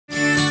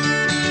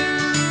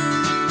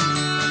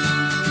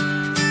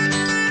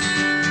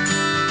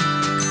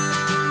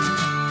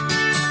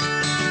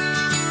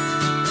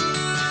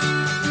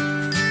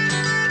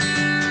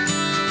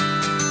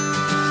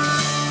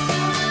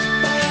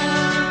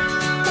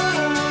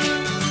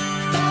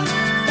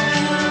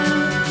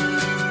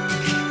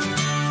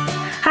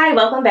Hi,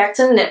 welcome back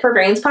to the Knit for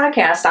Brains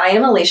podcast. I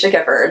am Alisha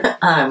Gifford.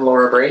 I'm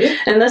Laura Brady.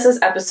 And this is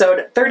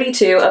episode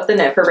 32 of the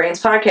Knit for Brains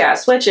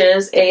podcast, which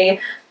is a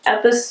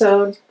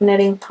episode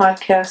knitting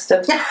podcast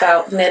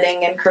about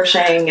knitting and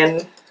crocheting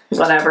and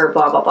whatever,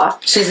 blah, blah, blah.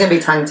 She's going to be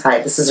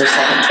tongue-tied. This is her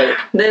second take.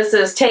 This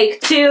is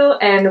take 2,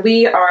 and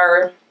we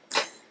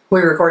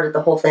recorded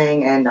the whole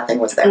thing and nothing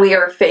was there. We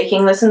are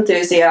faking this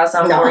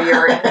enthusiasm for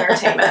your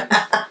entertainment.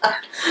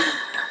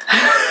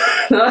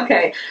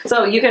 Okay,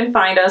 so you can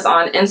find us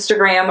on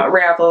Instagram,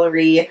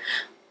 Ravelry,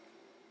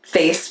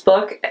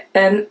 Facebook,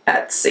 and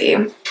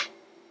Etsy.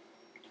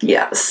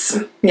 Yes,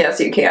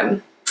 you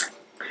can.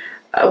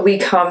 We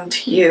come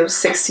to you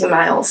 60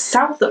 miles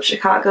south of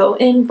Chicago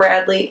in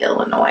Bradley,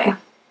 Illinois.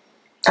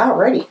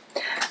 Alrighty.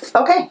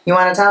 Okay, you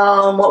want to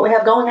tell them what we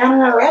have going on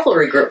in our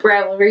Ravelry group?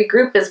 Ravelry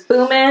group is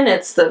booming.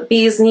 It's the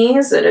bee's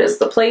knees. It is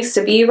the place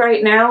to be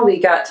right now. We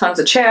got tons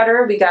of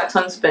chatter. We got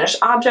tons of finished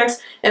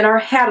objects in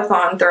our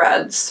hatathon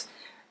threads.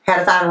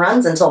 Hatathon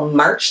runs until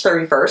March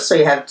 31st, so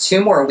you have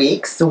 2 more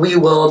weeks. We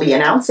will be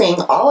announcing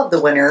all of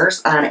the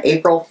winners on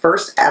April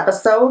 1st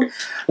episode.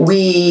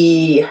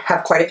 We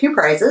have quite a few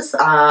prizes.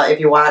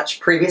 If you watch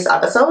previous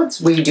episodes,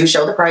 we do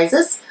show the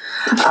prizes.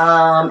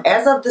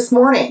 As of this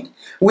morning,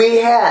 we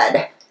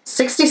had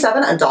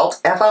 67 adult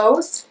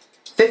FOs,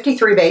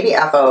 53 baby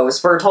FOs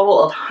for a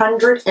total of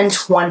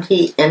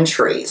 120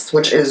 entries,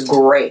 which is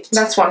great.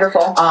 That's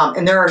wonderful.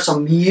 And there are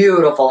some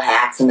beautiful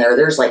hats in there.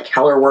 There's like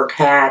color work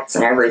hats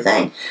and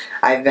everything.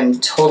 I've been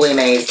totally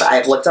amazed.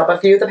 I've looked up a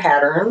few of the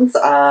patterns,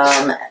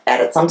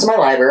 added some to my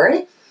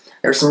library.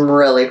 There's some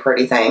really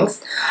pretty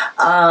things.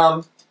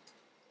 Also,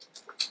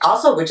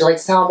 would you like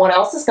to tell them what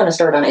else is going to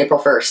start on April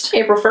 1st?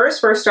 April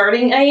 1st, we're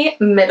starting a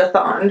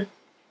mid-a-thon.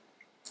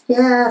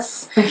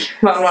 Yes.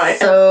 Right.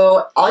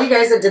 So all you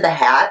guys that did the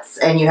hats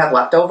and you have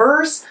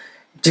leftovers,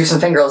 do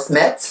some fingerless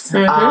mitts.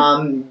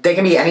 Mm-hmm. They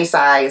can be any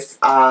size,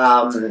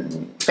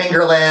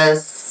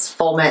 fingerless,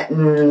 full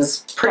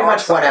mittens, pretty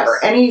much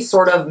whatever. Any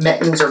sort of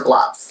mittens or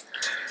gloves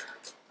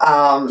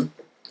can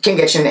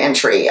get you an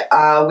entry.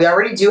 We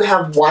already do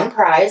have one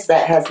prize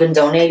that has been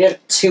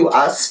donated to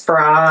us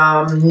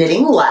from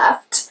Knitting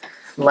Left.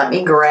 Let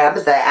me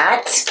grab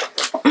that.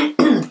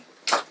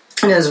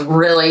 It is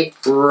really,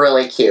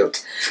 really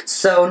cute.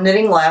 So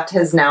Knitting Left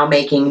is now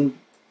making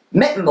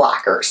mitten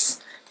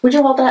blockers. Would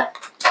you hold that?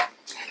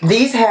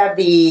 These have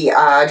the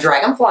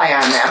dragonfly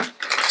on them.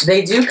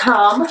 They do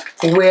come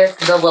with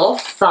the little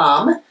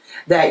thumb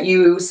that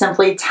you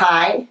simply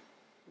tie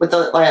with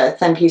a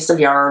thin piece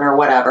of yarn or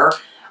whatever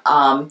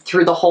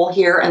through the hole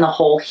here and the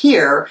hole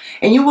here.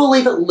 And you will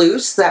leave it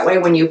loose. That way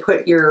when you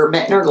put your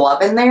mitten or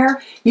glove in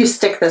there, you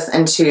stick this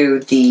into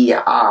the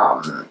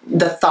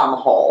thumb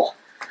hole.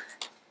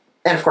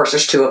 And of course,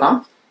 there's 2 of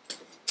them.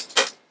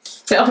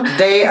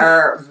 They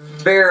are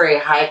very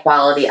high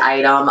quality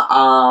item.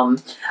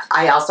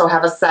 I also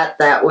have a set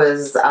that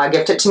was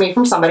gifted to me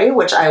from somebody,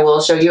 which I will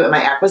show you in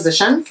my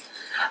acquisitions.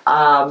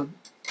 I'm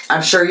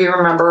sure you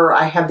remember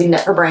I have the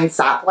Knit for Brains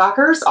sock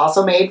blockers,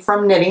 also made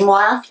from Knitting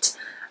Left.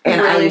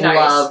 And really I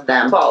love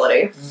them.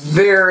 Quality.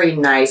 Very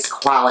nice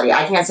quality.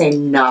 I can't say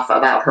enough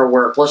about her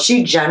work. Well,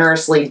 she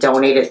generously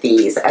donated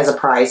these as a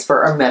prize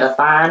for a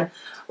mid-a-thon,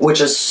 which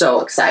is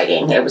so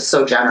exciting. It was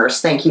so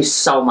generous. Thank you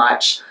so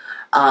much.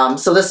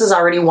 So this is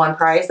already one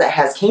prize that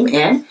has came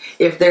in.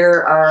 If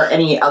there are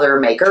any other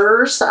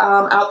makers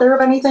out there of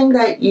anything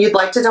that you'd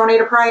like to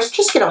donate a prize,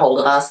 just get a hold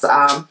of us.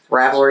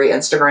 Ravelry,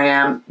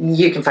 Instagram,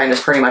 you can find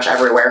us pretty much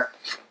everywhere.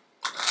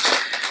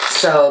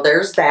 So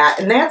there's that.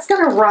 And that's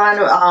going to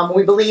run,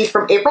 we believe,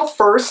 from April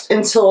 1st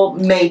until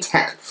May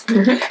 10th.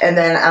 Mm-hmm. And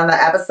then on the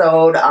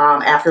episode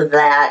after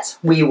that,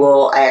 we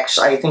will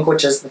actually, I think,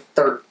 which is the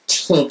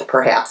 13th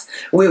perhaps,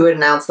 we would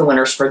announce the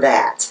winners for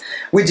that.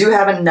 We do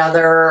have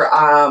another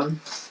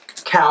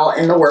Cal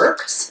in the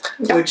works,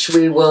 which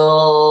we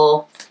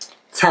will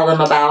tell them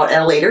about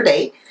at a later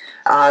date.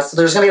 So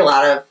there's going to be a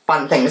lot of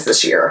fun things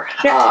this year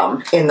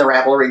in the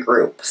Ravelry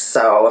group.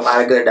 So a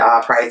lot of good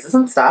prizes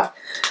and stuff.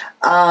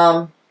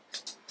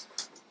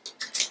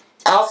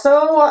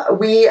 Also,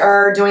 we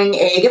are doing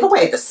a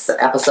giveaway this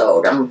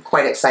episode I'm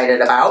quite excited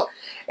about.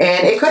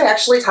 And it could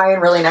actually tie in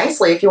really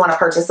nicely if you want to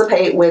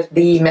participate with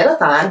the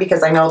mid-a-thon,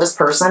 because I know this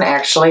person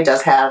actually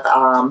does have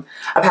a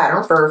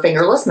pattern for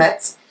fingerless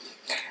mitts.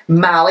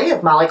 Molly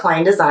of Molly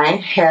Klein Design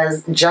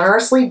has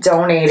generously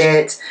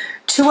donated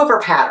 2 of her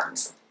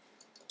patterns.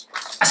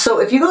 So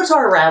if you go to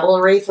our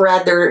Ravelry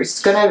thread,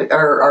 there's going to,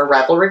 or our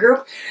Ravelry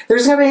group,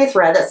 there's going to be a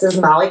thread that says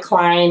Molly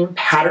Klein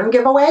Pattern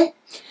Giveaway.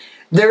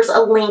 There's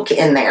a link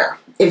in there.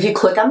 If you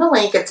click on the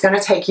link, it's going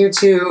to take you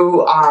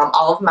to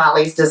all of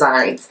Molly's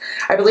designs.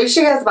 I believe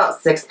she has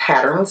about 6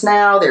 patterns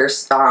now.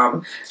 There's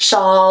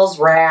shawls,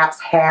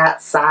 wraps,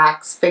 hats,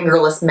 socks,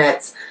 fingerless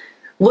mitts.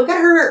 Look at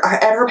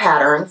her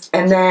patterns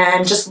and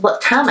then just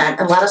comment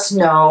and let us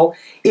know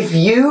if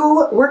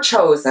you were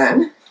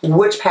chosen,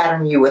 which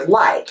pattern you would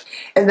like.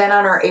 And then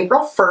on our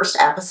April 1st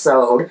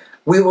episode,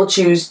 we will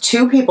choose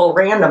 2 people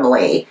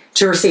randomly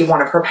to receive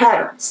one of her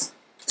patterns.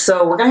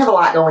 So we're going to have a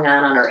lot going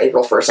on our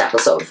April 1st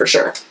episode for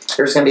sure.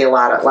 There's going to be a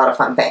lot of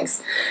fun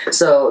things.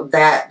 So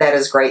that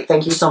is great.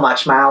 Thank you so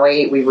much,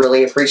 Molly. We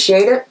really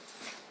appreciate it.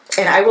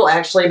 And I will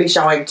actually be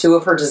showing 2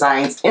 of her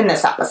designs in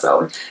this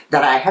episode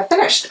that I have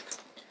finished.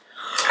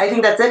 I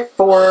think that's it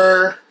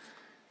for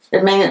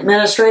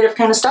administrative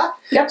kind of stuff.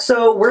 Yep.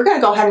 So we're going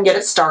to go ahead and get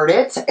it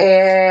started.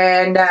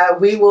 And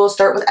we will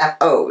start with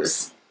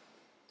FOs.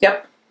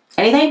 Yep.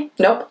 Anything?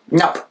 Nope.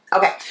 Nope.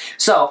 Okay.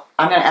 So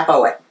I'm going to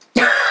FO it.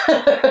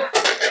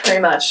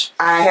 Very much.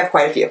 I have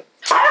quite a few.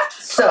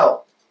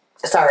 So,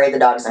 sorry, the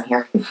dog's in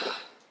here.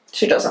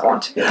 She doesn't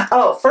want to be.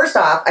 Oh, first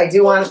off, I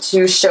do want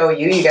to show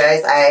you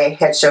guys, I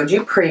had showed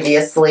you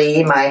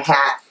previously my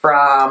hat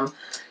from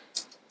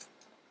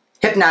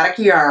Hypnotic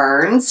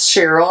Yarns.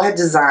 Cheryl had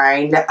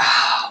designed,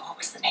 what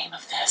was the name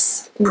of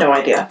this? No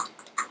idea.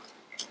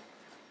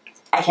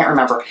 I can't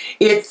remember.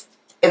 It's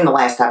in the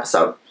last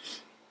episode.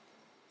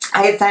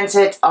 I had sent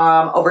it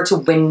over to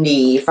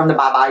Wendy from the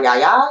Baba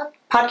Yaya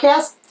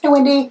podcast. Hey,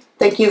 Wendy.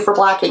 Thank you for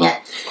blocking it.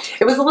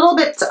 It was a little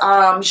bit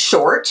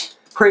short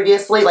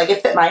previously. Like,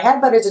 it fit my head,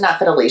 but it did not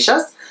fit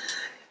Alicia's.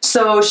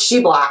 So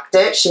she blocked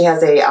it. She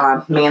has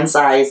a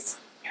man-sized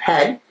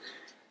head.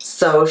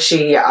 So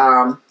she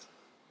kind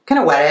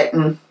of wet it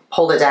and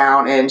pulled it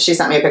down. And she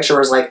sent me a picture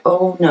where it was like,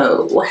 oh,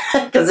 no.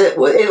 Because it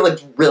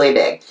looked really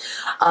big.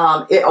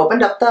 It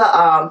opened up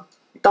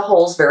the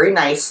holes very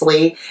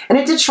nicely. And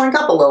it did shrink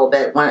up a little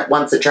bit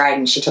once it dried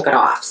and she took it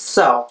off.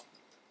 So,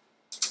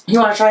 you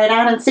want to try it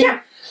on and see?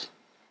 Yeah.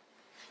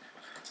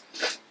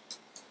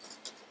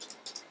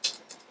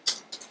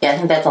 Yeah, I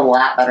think that's a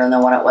lot better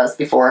than what it was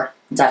before.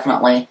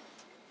 Definitely.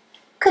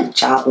 Good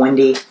job,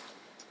 Wendy.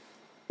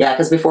 Yeah,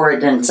 because before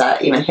it didn't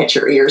even hit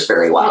your ears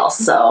very well.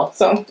 So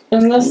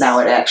in this, now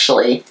it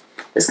actually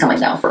is coming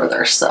down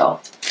further.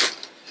 So,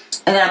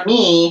 and on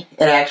me,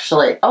 it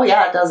actually, oh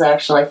yeah, it does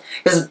actually.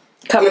 Because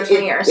covers my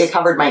ears. It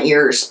covered my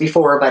ears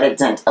before, but it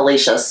didn't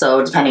Alisha.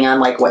 So depending on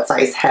like what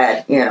size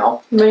head, you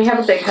know. When you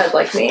have a big head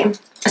like me.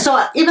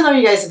 So even though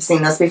you guys have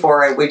seen this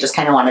before, we just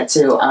kind of wanted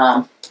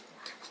to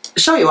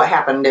show you what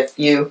happened if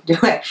you do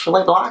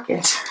actually block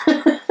it.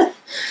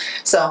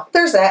 So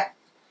there's that.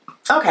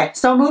 Okay,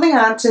 so moving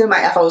on to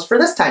my FOs for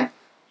this time.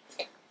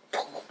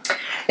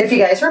 If you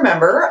guys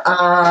remember,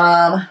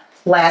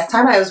 last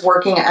time I was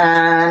working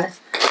on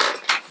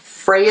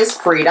Freya's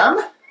Freedom.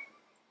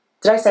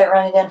 Did I say it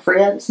wrong again?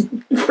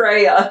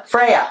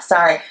 Freya,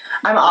 sorry.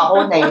 I'm awful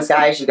with names,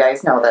 guys. You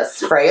guys know this.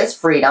 Freya's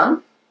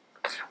Freedom,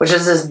 which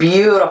is this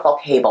beautiful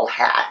cable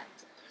hat.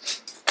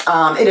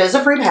 It is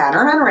a free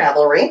pattern on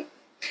Ravelry.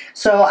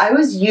 So I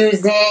was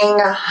using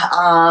a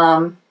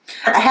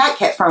hat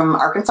kit from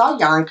Arkansas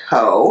Yarn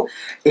Co.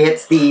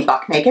 It's the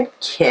Buck Naked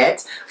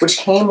kit, which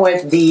came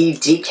with the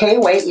DK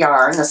weight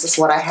yarn. This is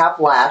what I have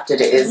left.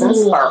 It is in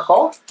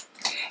sparkle.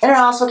 And it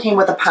also came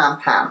with a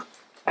pom-pom.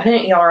 I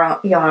didn't yarn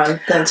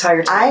the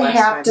entire time. I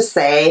have to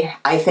say,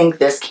 I think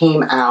this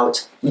came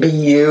out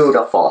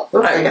beautiful.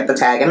 Oops, I got the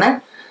tag in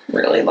there.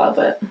 Really love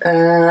it.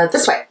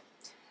 This way.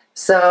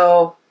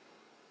 So,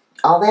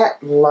 all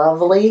that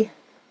lovely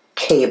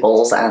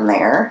cables on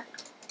there.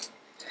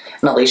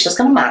 And Alicia's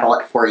going to model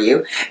it for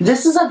you.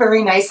 This is a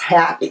very nice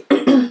hat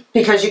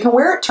because you can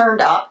wear it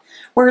turned up,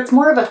 where it's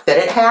more of a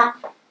fitted hat.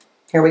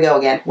 Here we go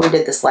again. We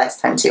did this last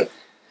time too.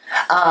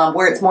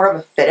 Where it's more of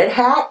a fitted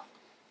hat,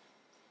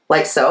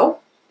 like so.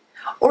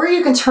 Or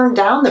you can turn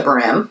down the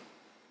brim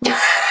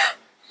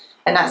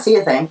and not see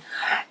a thing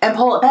and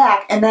pull it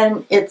back, and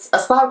then it's a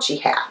slouchy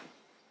hat.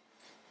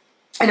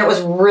 And it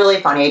was really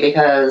funny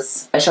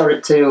because I showed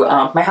it to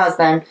my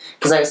husband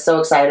because I was so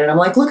excited. I'm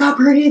like, look how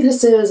pretty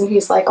this is. And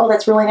he's like, oh,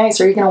 that's really nice.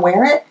 Are you going to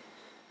wear it?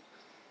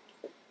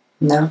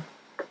 No.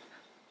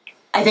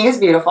 I think it's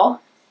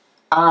beautiful.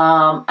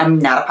 I'm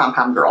not a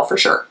pom-pom girl for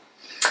sure.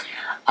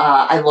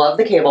 I love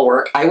the cable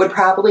work.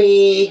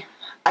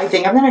 I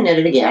think I'm going to knit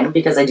it again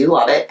because I do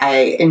love it.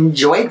 I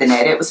enjoyed the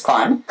knit. It was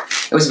fun.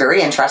 It was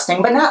very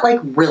interesting, but not like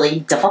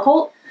really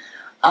difficult.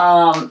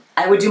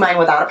 I would do mine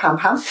without a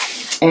pom-pom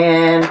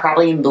and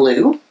probably in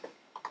blue.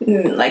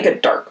 Like a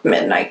dark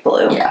midnight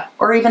blue. Yeah.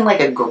 Or even like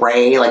a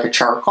gray, like a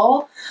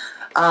charcoal.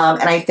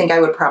 And I think I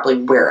would probably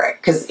wear it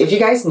because if you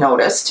guys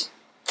noticed,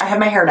 I have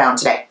my hair down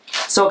today.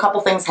 So a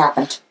couple things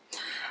happened.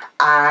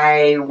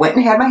 I went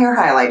and had my hair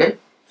highlighted.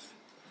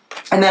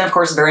 And then, of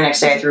course, the very next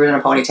day I threw it in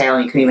a ponytail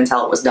and you couldn't even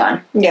tell it was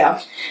done.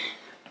 Yeah.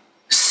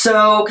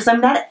 So, because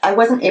I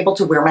wasn't able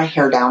to wear my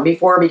hair down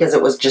before because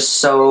it was just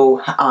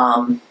so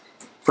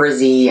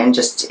frizzy and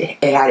just, it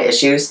had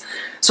issues.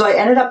 So I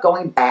ended up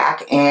going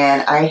back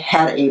and I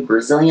had a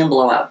Brazilian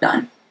blowout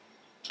done.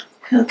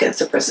 Who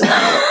gets a Brazilian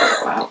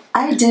blowout?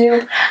 I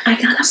do.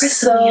 I got a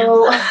Brazilian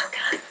blowout,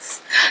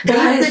 guys.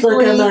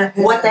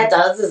 Basically, what that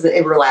does is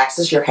it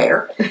relaxes your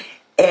hair.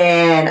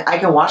 And I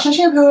can wash and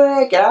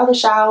shampoo it, get out of the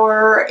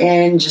shower,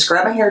 and just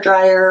grab my hair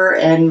dryer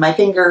and my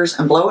fingers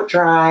and blow it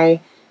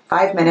dry.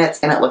 5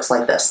 minutes, and it looks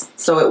like this.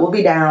 So it will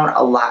be down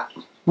a lot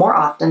more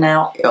often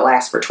now. It'll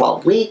last for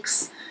 12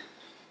 weeks.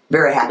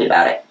 Very happy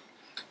about it.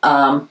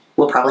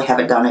 We'll probably have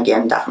it done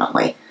again,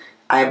 definitely.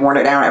 I've worn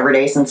it down every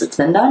day since it's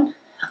been done.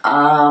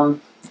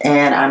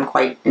 and I'm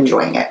quite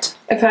enjoying it.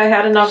 If I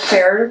had enough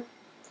hair,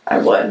 I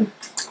would.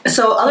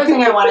 So other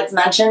thing I wanted to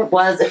mention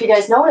was, if you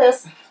guys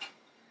notice,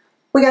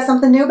 we got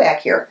something new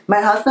back here.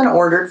 My husband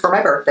ordered for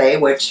my birthday,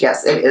 which,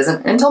 yes, it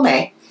isn't until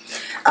May,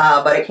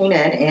 but it came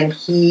in and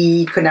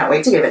he could not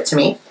wait to give it to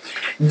me.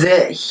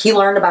 He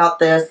learned about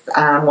this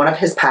on one of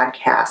his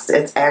podcasts.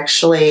 It's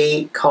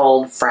actually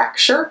called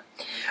Fracture,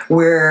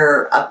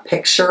 where a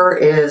picture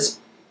is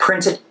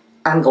printed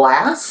on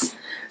glass.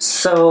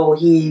 So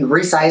he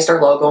resized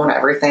our logo and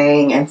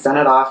everything and sent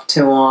it off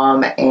to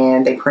him,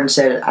 and they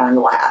printed it on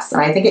glass.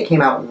 And I think it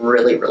came out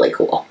really, really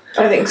cool.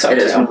 I think so, It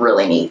is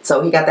really neat.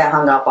 So he got that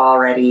hung up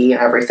already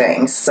and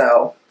everything.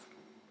 So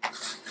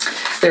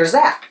there's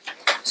that.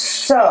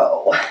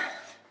 So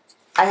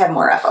I have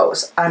more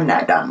FOs. I'm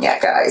not done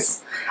yet,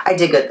 guys. I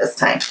did good this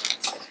time.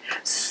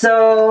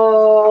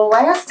 So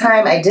last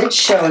time I did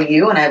show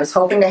you, and I was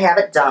hoping to have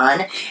it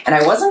done, and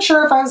I wasn't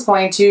sure if I was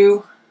going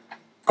to,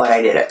 but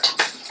I did it.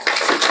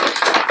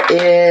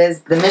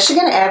 Is the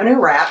Michigan Avenue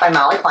Wrap by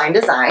Molly Klein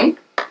Design.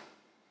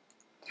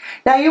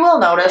 Now you will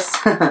notice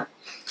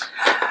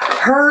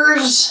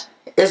hers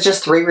is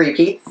just 3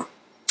 repeats,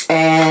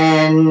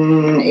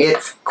 and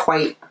it's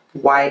quite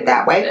wide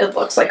that way. It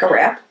looks like a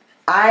wrap.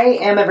 I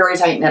am a very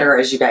tight knitter,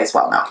 as you guys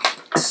well know.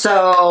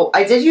 So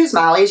I did use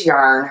Molly's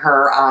yarn,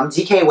 her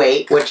DK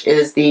weight, which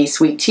is the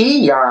Sweet Tea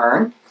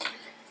yarn.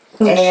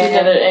 And she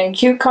did it in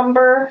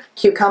cucumber.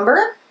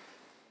 Cucumber.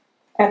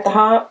 At the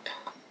hop.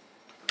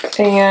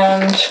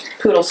 And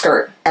poodle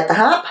skirt. At the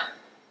hop.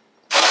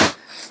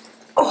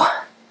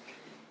 Oh.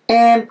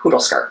 And poodle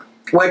skirt,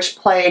 which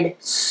played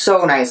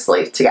so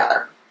nicely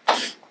together.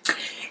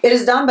 It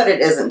is done, but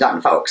it isn't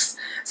done, folks.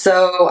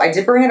 So I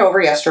did bring it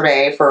over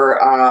yesterday for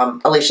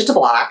Alisha to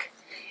block,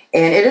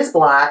 and it is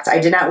blocked. I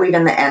did not weave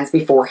in the ends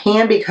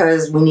beforehand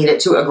because we needed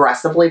to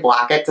aggressively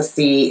block it to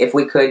see if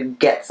we could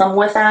get some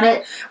width on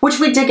it, which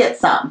we did get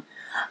some.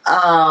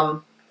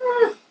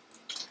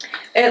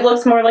 It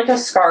looks more like a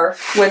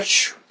scarf,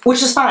 which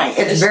is fine.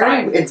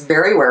 It's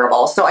very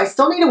wearable. So I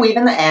still need to weave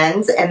in the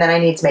ends, and then I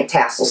need to make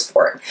tassels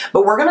for it.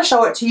 But we're going to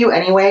show it to you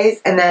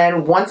anyways, and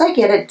then once I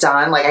get it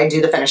done, like I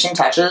do the finishing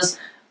touches,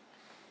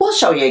 we'll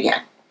show you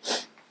again.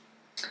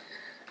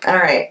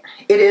 Alright,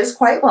 it is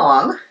quite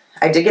long.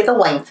 I did get the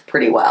length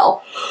pretty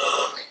well.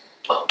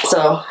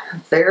 So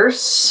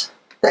there's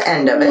the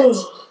end of it.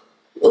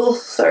 Oh,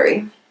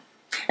 sorry.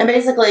 And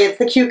basically it's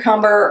the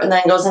cucumber, and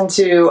then goes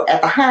into,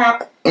 at the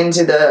hop,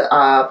 into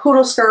the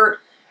poodle skirt,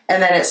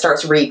 and then it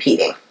starts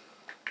repeating.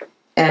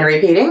 And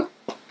repeating.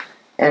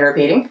 And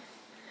repeating.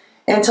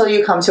 Until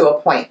you come to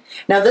a point.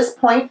 Now this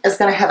point is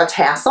going to have a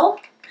tassel,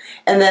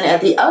 and then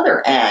at the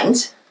other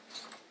end,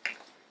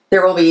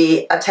 there will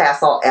be a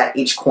tassel at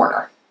each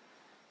corner.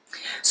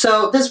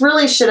 So this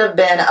really should have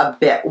been a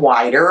bit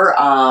wider,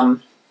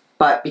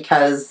 but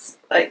because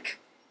like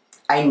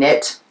I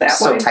knit that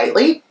so way.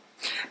 tightly,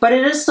 but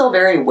it is still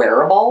very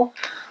wearable.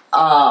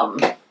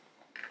 And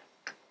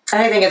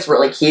I think it's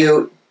really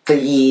cute.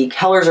 The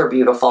colors are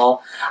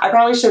beautiful. I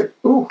probably should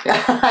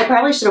I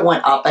probably should have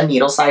went up a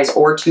needle size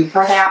or 2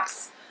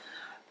 perhaps.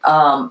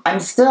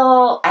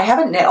 I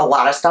haven't knit a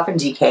lot of stuff in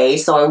DK,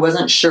 so I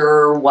wasn't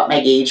sure what my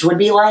gauge would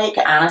be like,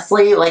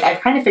 honestly. Like, I've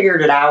kind of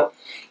figured it out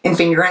in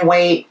fingering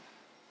weight,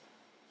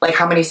 like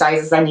how many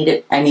sizes I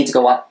need to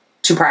go up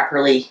to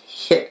properly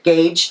hit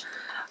gauge.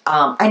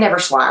 I never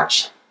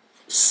swatch,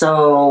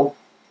 so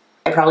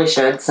I probably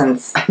should,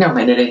 since I know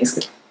my knitting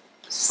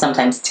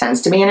sometimes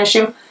tends to be an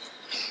issue.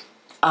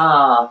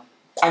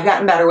 I've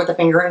gotten better with the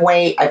fingering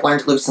weight. I've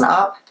learned to loosen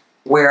up,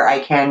 where I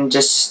can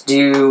just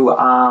do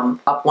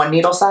up 1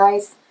 needle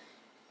size,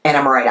 and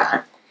I'm right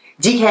on.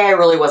 DK, I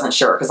really wasn't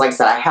sure, because like I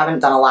said, I haven't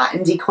done a lot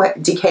in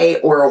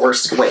DK or a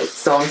worsted weight,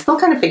 so I'm still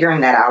kind of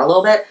figuring that out a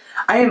little bit.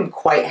 I am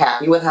quite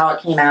happy with how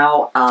it came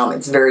out.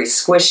 It's very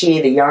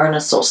squishy. The yarn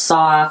is so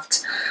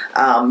soft.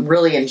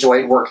 Really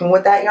enjoyed working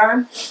with that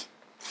yarn.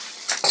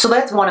 So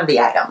that's one of the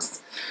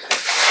items.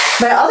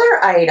 My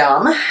other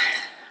item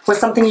was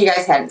something you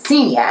guys hadn't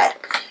seen yet,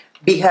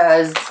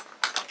 because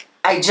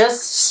I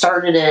just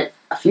started it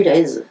a few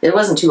days, it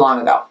wasn't too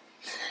long ago.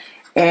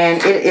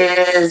 And it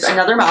is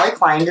another Molly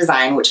Klein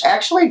design, which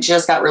actually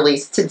just got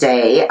released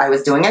today. I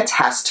was doing a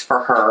test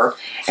for her,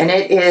 and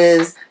it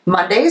is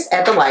Mondays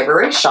at the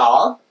Library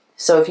shawl.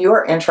 So if you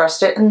are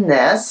interested in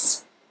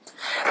this,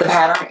 the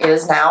pattern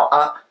is now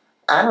up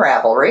on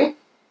Ravelry.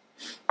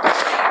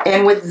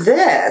 And with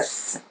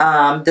this,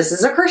 this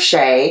is a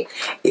crochet.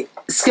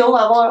 Skill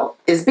level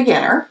is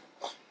beginner.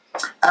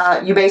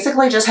 You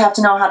basically just have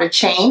to know how to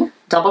chain,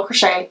 double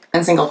crochet,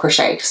 and single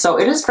crochet. So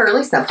it is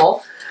fairly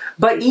simple.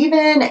 But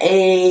even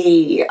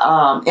a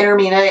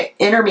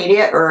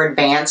intermediate or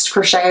advanced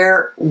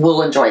crocheter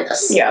will enjoy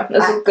this. Yeah,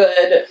 it's a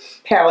good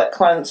palette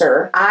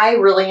cleanser. I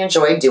really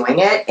enjoy doing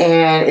it,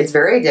 and it's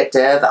very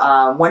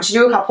addictive. Once you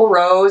do a couple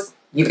rows,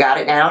 you've got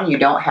it down. You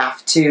don't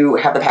have to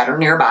have the pattern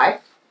nearby.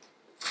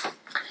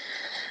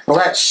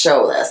 Let's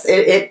show this.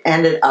 It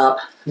ended up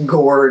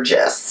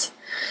gorgeous.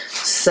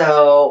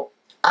 So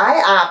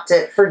I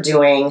opted for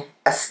doing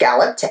a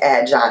scalloped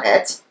edge on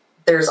it,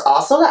 there's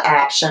also the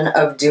option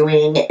of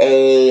doing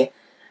a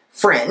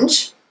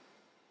fringe.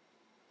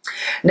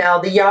 Now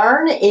the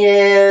yarn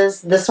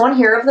is, this one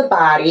here of the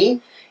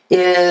body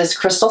is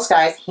Crystal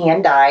Sky's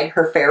hand dyed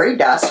Her Fairy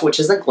Dust, which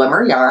is a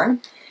glimmer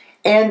yarn.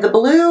 And the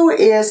blue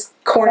is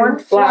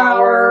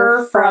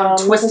Cornflower from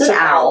Twisted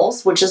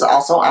Owls, which is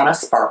also on a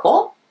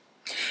sparkle.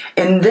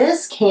 And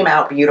this came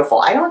out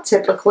beautiful. I don't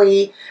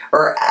typically,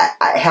 or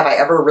have I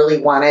ever really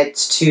wanted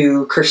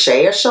to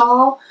crochet a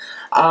shawl.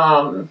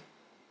 Because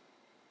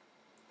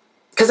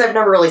I've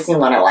never really seen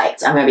one I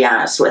liked. I'm going to be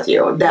honest with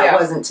you. That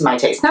wasn't to my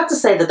taste. Not to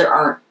say that there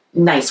aren't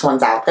nice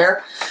ones out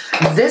there.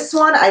 This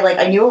one,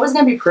 I knew it was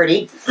going to be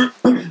pretty,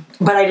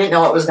 but I didn't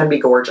know it was going to be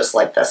gorgeous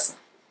like this.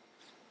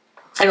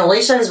 And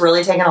Alisha has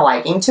really taken a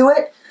liking to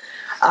it.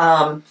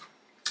 And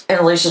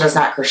Alisha does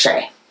not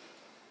crochet.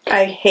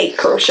 I hate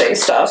crochet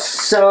stuff.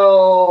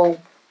 So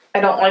I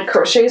don't like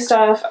crochet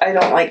stuff. I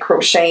don't like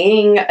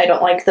crocheting. I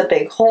don't like the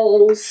big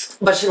holes.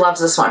 But she loves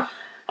this one.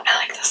 I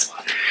like this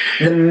one.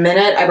 The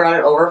minute I brought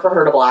it over for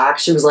her to block,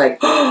 she was like,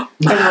 oh,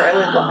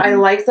 I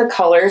like the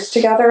colors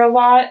together a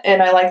lot,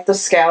 and I like the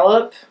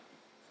scallop.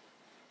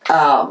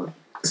 So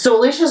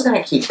Alicia's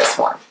going to keep this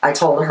one. I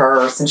told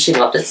her, since she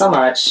loved it so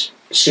much,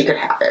 she could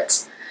have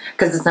it.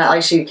 Because it's not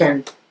like she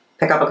can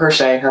pick up a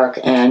crochet hook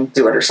and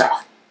do it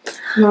herself.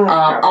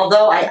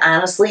 Although I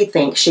honestly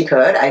think she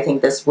could. I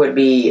think this would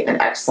be an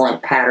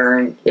excellent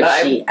pattern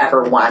if she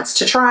ever wants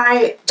to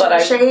try to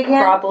crochet again.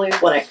 I probably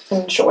wouldn't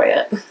enjoy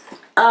it.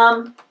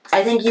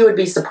 I think you would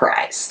be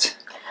surprised.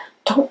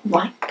 Don't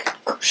like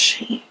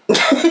crochet.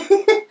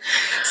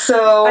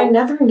 So I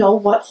never know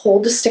what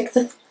hole to stick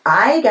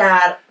I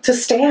got to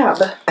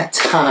stab. A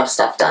ton of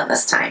stuff done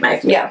this time, I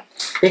feel. Yeah.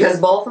 Because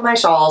both of my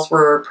shawls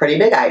were pretty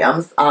big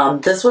items.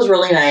 This was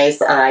really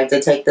nice. I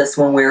did take this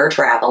when we were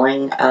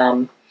traveling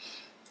and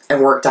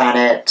worked on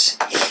it.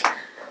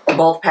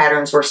 Both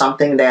patterns were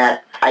something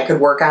that I could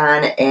work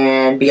on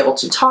and be able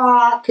to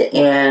talk,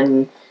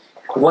 and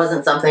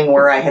wasn't something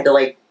where I had to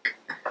like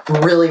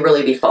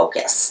really be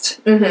focused.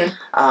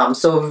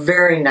 So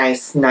very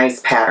nice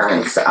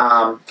patterns.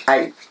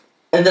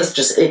 And this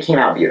just, it came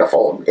out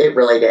beautiful. It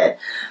really did.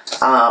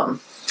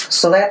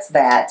 So that's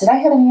that. Did I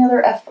have any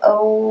other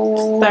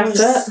FOs? That's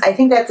it. I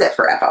think that's it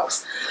for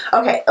FOs.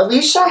 Okay,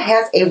 Alisha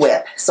has a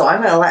whip, so I'm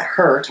going to let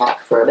her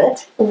talk for a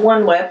bit.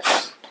 One whip.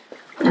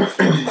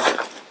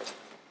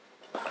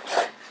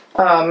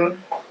 I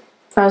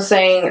was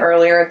saying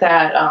earlier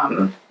that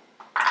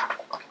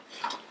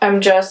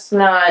I'm just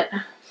not...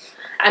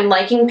 I'm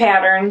liking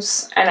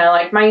patterns, and I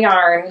like my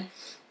yarn,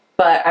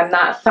 but I'm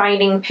not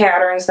finding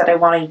patterns that I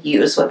want to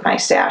use with my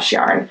stash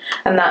yarn.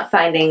 I'm not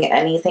finding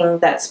anything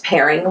that's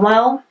pairing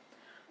well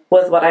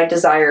with what I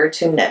desire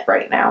to knit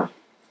right now.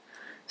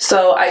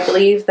 So I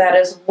believe that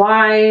is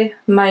why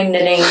my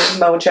knitting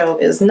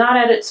mojo is not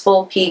at its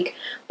full peak,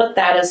 but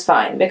that is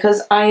fine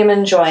because I am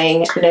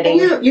enjoying knitting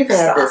you've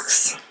had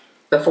this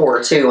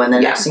before too, and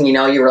then next thing you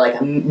know, you were like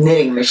a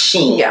knitting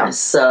machine. Yeah.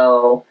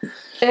 So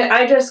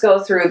I just go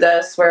through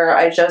this where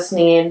I just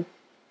need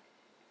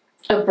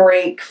a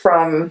break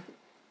from,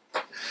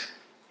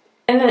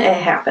 and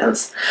it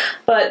happens.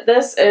 But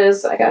this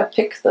is, I gotta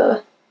pick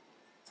the...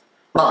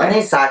 Well, and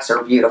these socks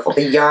are beautiful.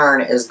 The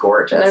yarn is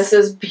gorgeous. This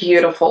is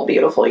beautiful,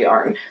 beautiful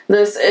yarn.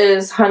 This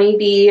is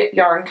Honeybee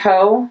Yarn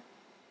Co.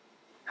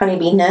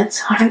 Honeybee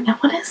Knits.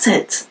 What is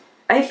it?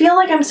 I feel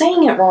like I'm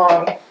saying it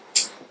wrong.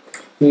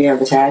 You have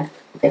the tag?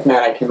 If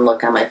not, I can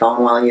look on my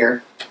phone while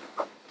you're...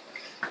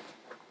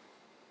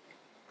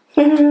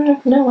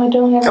 No, I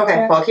don't have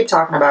Okay, well, keep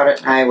talking about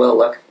it. I will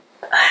look.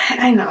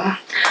 I know.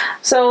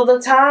 So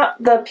the top,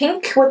 the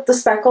pink with the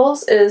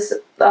speckles is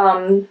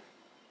bomb.com.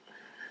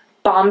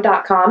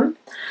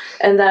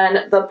 And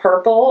then the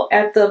purple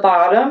at the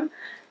bottom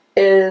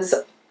is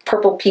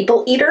Purple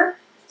People Eater.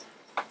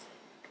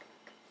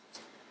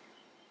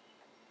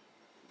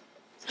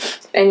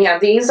 And yeah,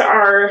 these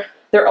are,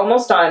 they're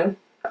almost done.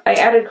 I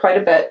added quite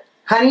a bit.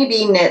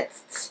 Honeybee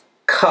Knits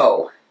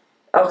Co.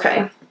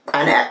 Okay.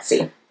 On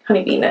Etsy.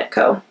 Honeybee Knit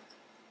Co.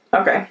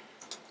 Okay.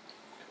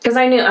 Because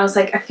I was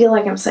like, I feel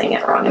like I'm saying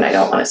it wrong and I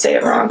don't want to say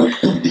it wrong.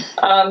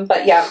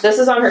 But yeah, this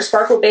is on her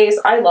sparkle base.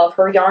 I love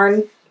her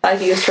yarn.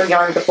 I've used her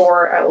yarn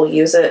before. I will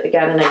use it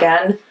again and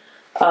again.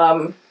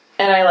 And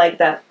I like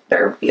that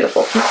they're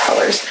beautiful pink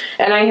colors.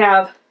 And I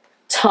have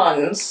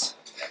tons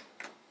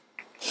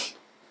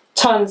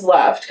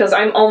left because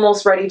I'm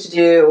almost ready to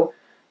do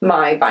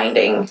my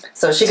binding.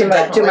 So she can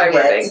definitely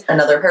get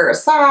another pair of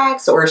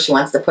socks, or if she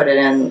wants to put it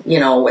in, you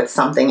know, with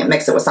something and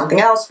mix it with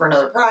something else for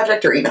another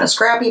project or even a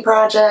scrappy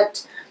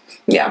project.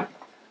 Yeah.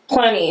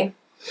 Plenty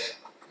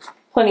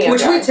of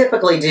Which yarn. we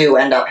typically do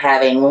end up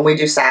having when we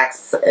do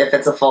socks. If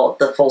it's the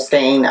full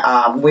skein,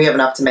 we have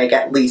enough to make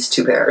at least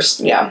 2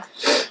 pairs. Yeah.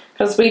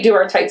 Because we do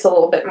our tights a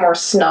little bit more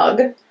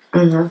snug.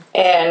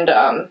 And,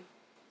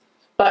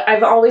 but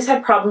I've always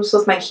had problems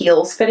with my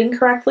heels fitting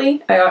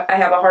correctly. I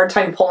have a hard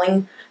time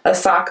pulling a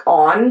sock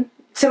on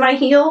to my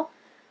heel.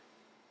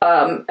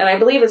 And I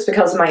believe it's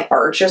because my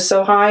arch is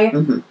so high.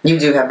 Mm-hmm. You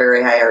do have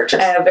very high arches.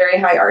 I have very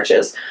high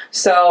arches.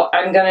 So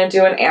I'm going to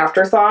do an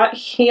afterthought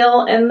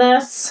heel in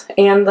this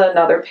and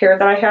another pair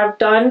that I have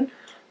done.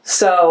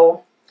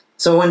 So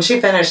when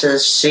she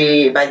finishes,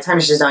 by the time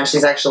she's done,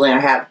 she's actually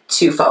going to have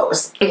 2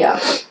 faux. Yeah.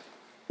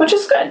 Which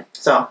is good.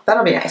 So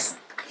that'll be nice.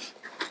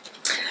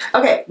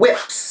 Okay,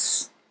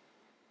 whips.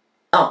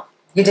 Oh,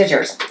 you did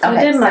yours. Okay,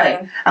 I did sorry.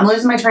 mine. I'm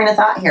losing my train of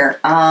thought here.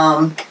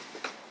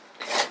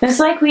 It's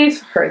like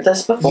we've heard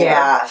this before.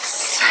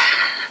 Yes.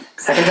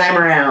 Second time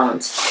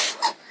around.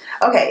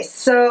 Okay,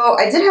 so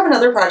I did have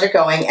another project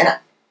going, and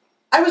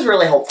I was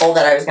really hopeful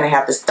that I was going to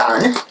have this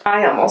done.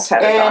 I almost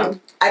had it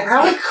done. I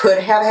probably could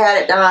have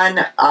had it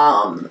done,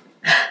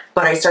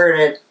 but I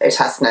started a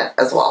test knit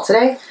as well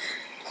today.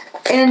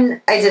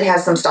 And I did have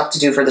some stuff to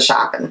do for the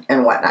shop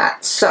and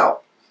whatnot.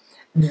 So,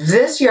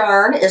 this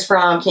yarn is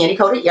from Candy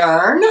Coated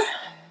Yarn.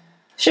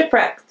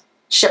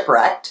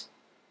 Shipwrecked.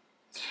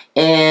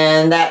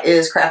 And that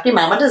is Crafty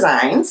Mama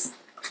Designs.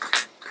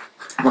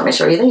 Let me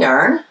show you the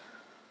yarn.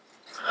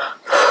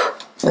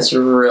 It's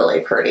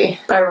really pretty.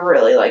 I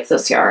really like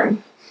this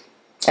yarn.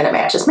 And it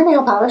matches my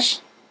nail polish.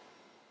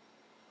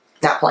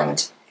 Not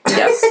planned.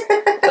 Yes,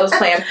 it was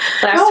planned.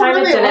 Last time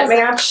really, it didn't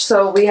match,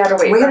 so we had to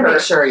wait We for had to her.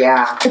 make sure,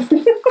 yeah.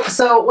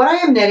 So what I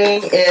am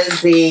knitting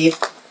is the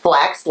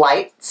Flax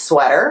Light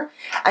sweater.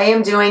 I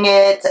am doing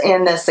it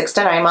in the 6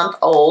 to 9 month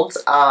old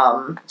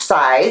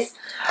size.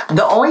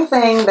 The only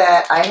thing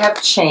that I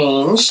have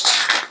changed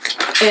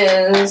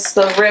is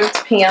the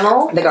ribbed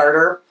panel. the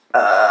garter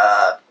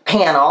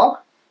panel.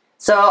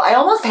 So I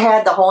almost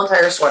had the whole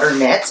entire sweater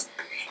knit,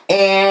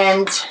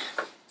 and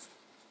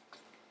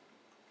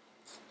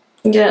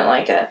You didn't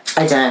like it.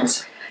 I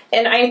didn't.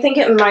 And I think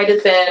it might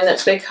have been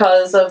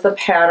because of the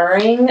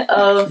patterning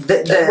of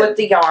with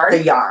the yarn.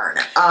 The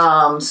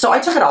yarn. So I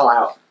took it all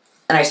out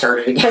and I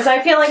started again. Because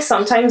I feel like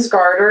sometimes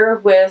garter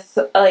with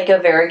like a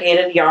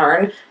variegated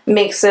yarn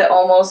makes it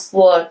almost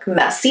look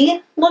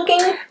messy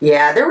looking.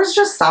 Yeah, there was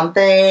just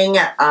something.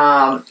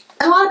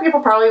 A lot of people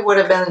probably would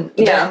have been,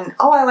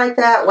 oh, I like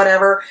that,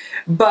 whatever.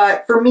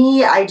 But for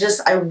me, I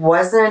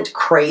wasn't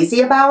crazy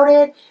about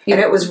it. Yeah.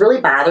 And it was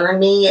really bothering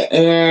me.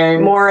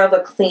 And more of a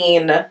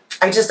clean.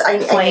 I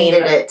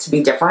needed it to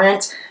be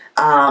different.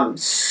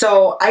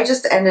 So I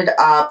just ended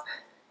up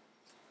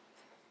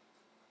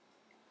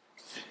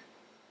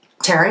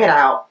tearing it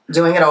out,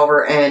 doing it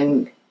over,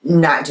 and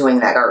not doing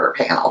that garter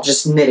panel,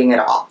 just knitting it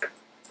all.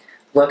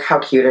 Look how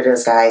cute it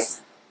is,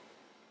 guys.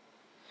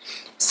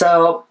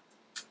 So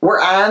we're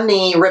on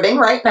the ribbing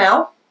right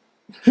now.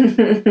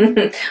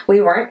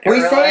 We weren't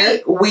earlier. We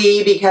say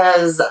we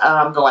because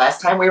the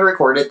last time we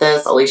recorded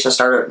this, Alisha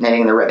started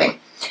knitting the ribbing.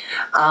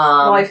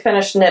 Well, I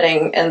finished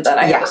knitting and then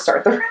I had to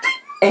start the ribbing.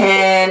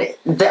 And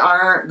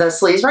the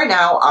sleeves right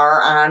now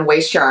are on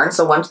waste yarn.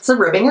 So once the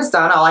ribbing is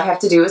done, all I have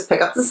to do is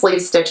pick up the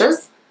sleeve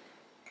stitches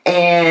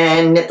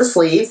and knit the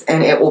sleeves,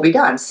 and it will be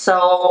done.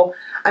 So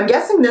I'm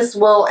guessing this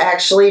will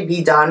actually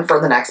be done for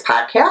the next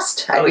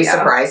podcast. I'd be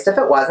surprised if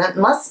it wasn't,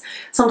 unless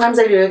sometimes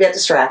I do get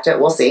distracted.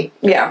 We'll see.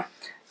 Yeah.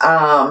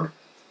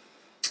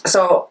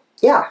 So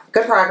yeah,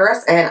 good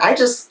progress. And I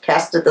just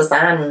casted this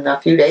on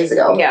a few days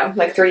ago. Yeah,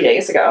 like 3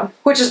 days ago.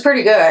 Which is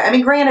pretty good. I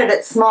mean, granted,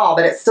 it's small,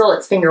 but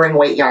it's fingering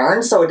weight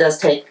yarn, so it does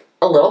take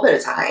a little bit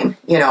of time,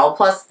 you know,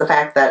 plus the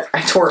fact that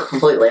I tore it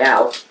completely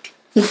out.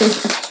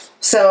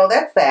 So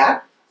that's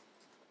that.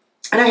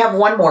 And I have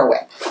one more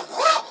whip,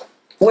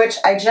 which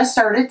I just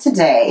started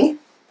today.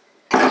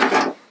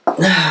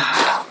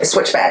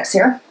 Switch bags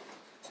here.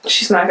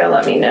 She's not going to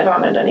let me knit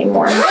on it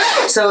anymore.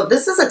 So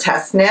this is a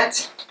test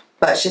knit,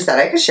 but she said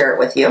I could share it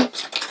with you.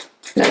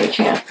 No, you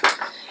can't.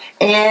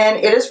 And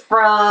it is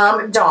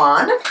from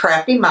Dawn,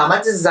 Crafty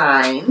Mama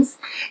Designs.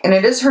 And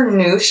it is her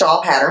new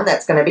shawl pattern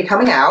that's going to be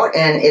coming out.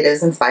 And it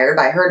is inspired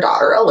by her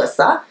daughter,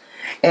 Alyssa.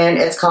 And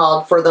it's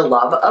called For the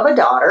Love of a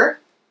Daughter,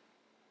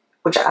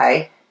 which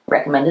I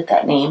recommended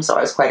that name. So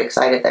I was quite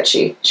excited that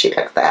she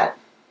picked that.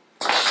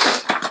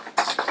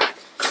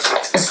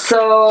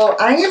 So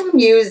I am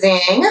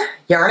using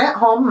Yarn at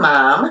Home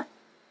Mom.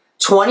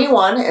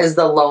 21 is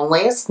the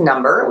loneliest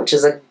number, which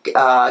is a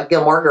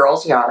Gilmore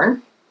Girls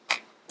yarn.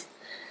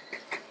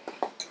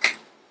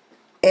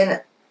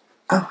 And,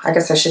 oh, I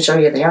guess I should show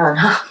you the yarn.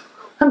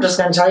 I'm just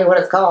going to tell you what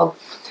it's called.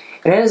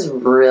 And it is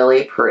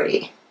really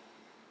pretty.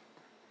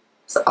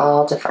 It's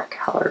all different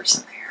colors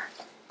in there.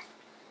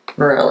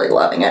 Really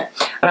loving it.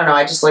 I don't know,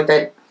 I just looked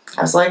at,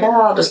 I was like,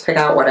 oh, I'll just pick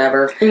out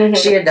whatever. Mm-hmm.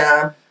 She had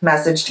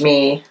messaged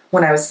me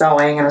when I was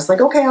sewing, and I was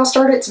like, okay, I'll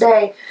start it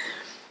today.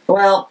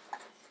 Well,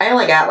 I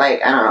only got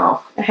like, I don't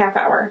know, a half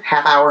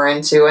hour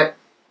into it.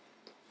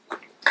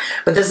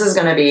 But this is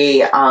going to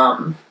be,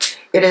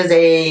 it is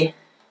a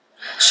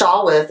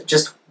shawl with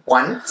just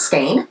one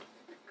skein.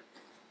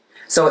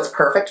 So it's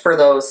perfect for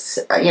those,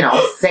 you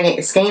know,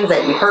 skeins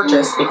that you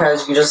purchase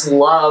because you just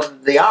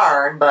love the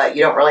yarn, but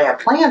you don't really have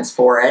plans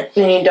for it.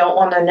 And you don't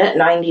want to knit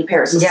 90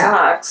 pairs of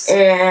socks.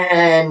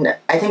 And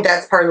I think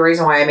that's part of the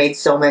reason why I made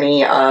so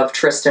many of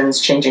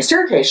Tristan's Changing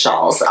Staircase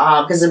shawls,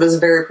 because it was a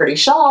very pretty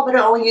shawl, but it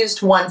only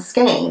used one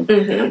skein.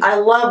 I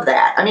love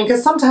that. I mean,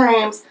 because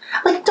sometimes,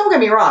 like, don't get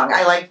me wrong,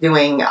 I like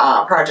doing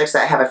projects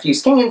that have a few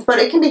skeins, but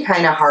it can be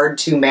kind of hard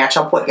to match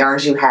up what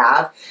yarns you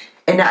have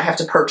and not have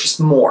to purchase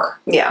more.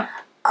 Yeah.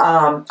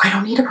 I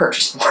don't need to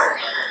purchase more.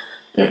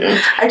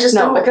 I just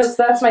don't. Because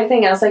that's my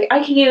thing. I was like, I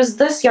could use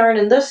this yarn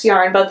and this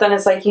yarn, but then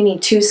it's like you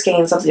need 2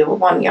 skeins of the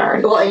one yarn,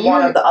 and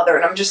one of the other,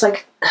 and I'm just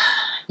like,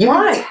 you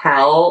can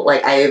tell,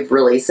 like, I've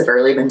really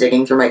severely been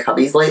digging through my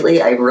cubbies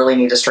lately. I really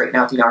need to straighten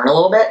out the yarn a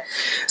little bit.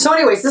 So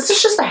anyways, this is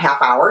just a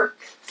half hour,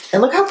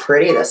 and look how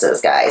pretty this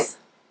is, guys.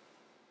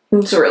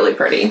 It's really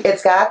pretty.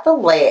 It's got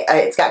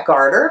it's got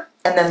garter,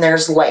 and then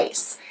there's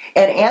lace.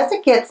 And as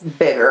it gets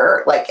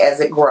bigger, like as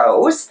it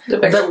grows,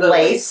 the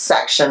lace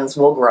sections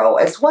will grow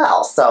as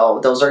well. So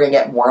those are going to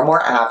get more and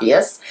more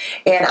obvious.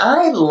 And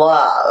I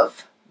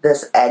love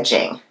this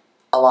edging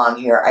along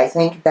here. I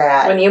think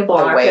that when you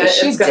block the way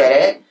she did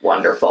it,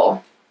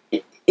 wonderful,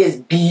 is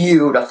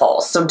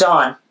beautiful. So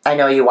Dawn, I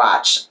know you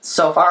watch.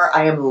 So far,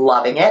 I am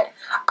loving it.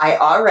 I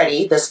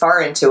already, this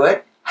far into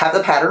it, have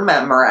the pattern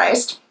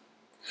memorized.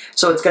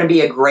 So it's going to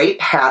be a great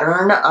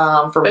pattern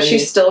for me. But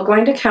she's still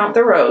going to count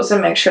the rows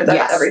and make sure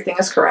that everything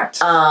is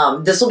correct.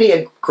 This will be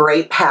a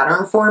great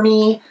pattern for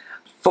me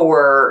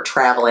for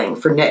traveling,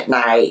 for knit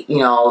night, you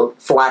know,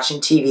 for watching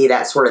TV,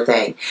 that sort of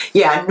thing.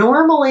 Yeah,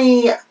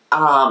 normally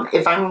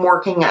if I'm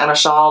working on a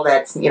shawl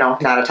that's, you know,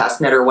 not a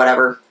test knit or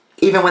whatever,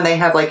 even when they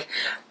have, like,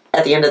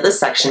 at the end of this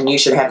section, you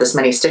should have this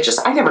many stitches.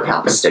 I never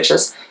count the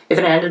stitches. If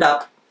it ended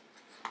up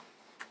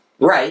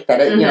right, that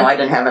it, you know, I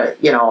didn't have a,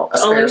 you know, a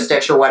spare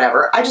stitch or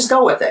whatever, I just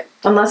go with it.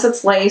 Unless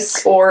it's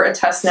lace or a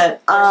test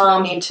knit, there's no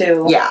need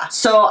to. Yeah,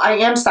 so I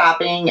am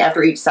stopping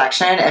after each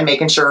section and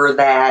making sure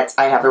that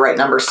I have the right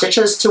number of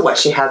stitches to what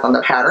she has on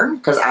the pattern,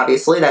 because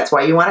obviously that's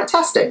why you want it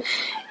tested.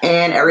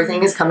 And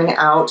everything is coming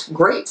out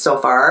great so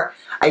far.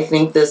 I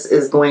think this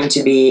is going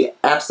to be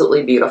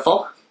absolutely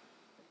beautiful,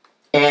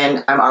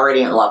 and I'm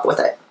already in love with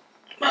it.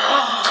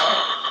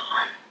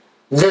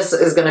 This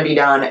is going to be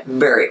done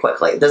very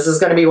quickly. This is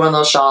going to be one of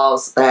those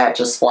shawls that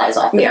just flies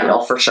off the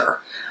needle for sure.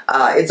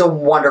 It's a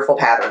wonderful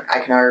pattern. I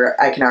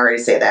can already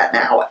say that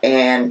now.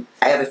 And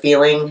I have a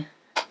feeling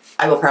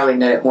I will probably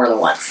knit it more than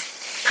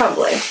once.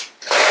 Probably.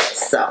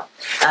 So,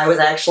 I was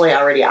actually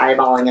already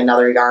eyeballing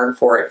another yarn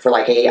for it for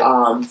like a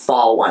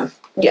fall one.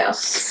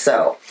 Yes.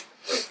 So,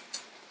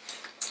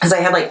 because I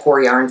had like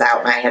 4 yarns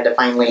out and I had to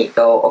finally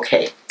go,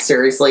 okay,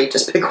 seriously,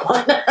 just pick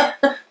one.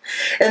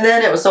 And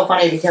then it was so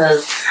funny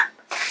because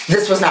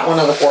this was not one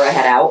of the 4 I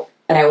had out,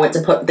 and I went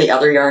to put the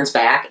other yarns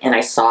back, and I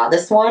saw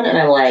this one, and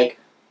I'm like,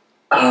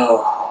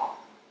 oh,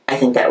 I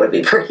think that would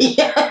be pretty.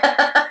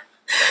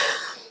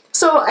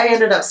 So I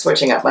ended up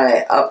switching up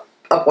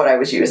up what I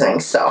was using,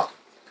 so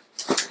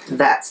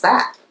that's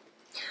that.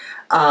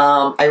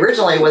 I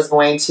originally was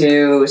going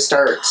to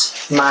start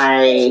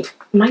my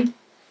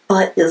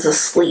butt is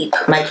asleep.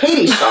 My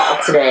Katie shawl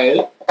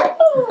today.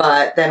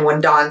 But then when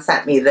Dawn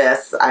sent me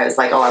this, I was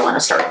like, oh, I want to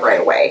start it right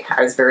away.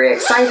 I was very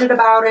excited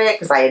about it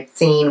because I had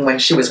seen when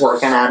she was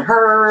working on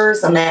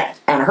hers and that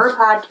and her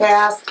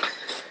podcast.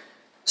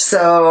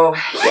 So,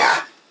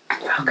 yeah,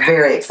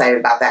 very excited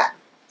about that.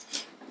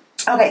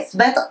 Okay, so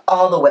that's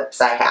all the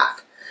whips I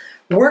have.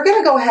 We're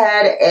going to go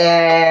ahead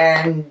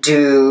and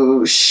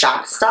do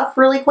shop stuff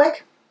really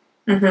quick.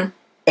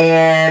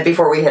 And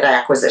before we hit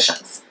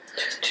acquisitions.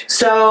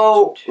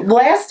 So,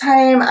 last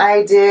time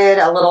I did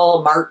a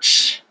little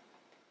March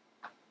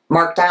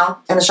markdown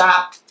in the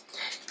shop,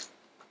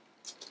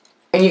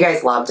 and you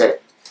guys loved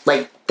it.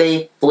 Like,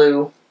 they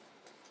flew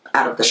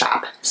out of the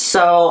shop.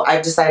 So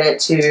I've decided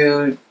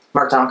to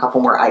mark down a couple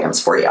more items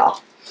for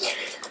y'all.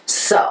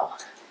 So,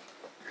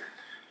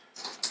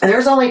 and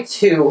there's only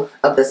 2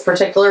 of this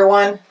particular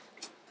one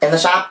in the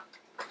shop.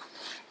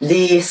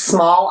 The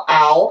small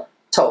owl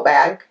tote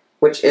bag,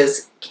 which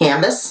is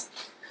canvas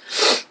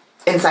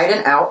inside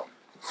and out.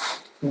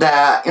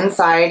 The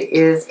inside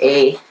is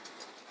a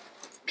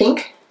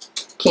pink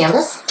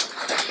canvas.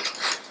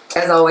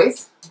 As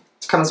always,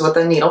 comes with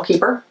a needle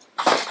keeper.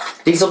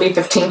 These will be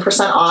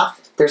 15%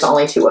 off. There's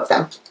only 2 of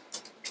them.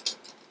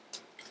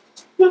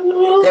 They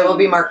will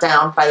be marked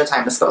down by the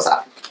time this goes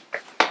up.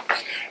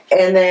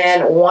 And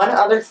then one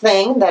other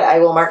thing that I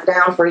will mark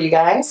down for you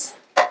guys,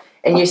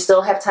 and you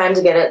still have time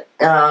to get it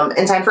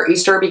in time for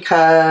Easter,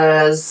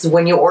 because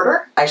when you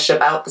order, I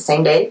ship out the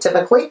same day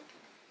typically,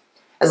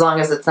 as long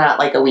as it's not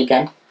like a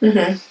weekend.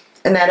 And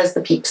that is the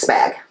Peeps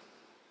bag.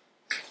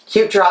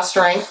 Cute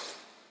drawstring.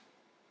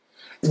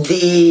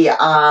 The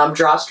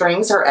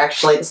drawstrings are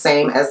actually the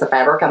same as the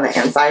fabric on the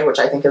inside, which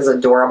I think is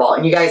adorable.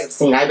 And you guys have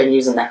seen, I've been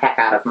using the heck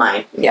out of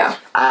mine. Yeah.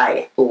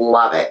 I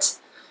love it.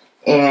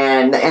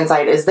 And the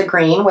inside is the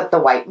green with the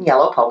white and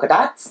yellow polka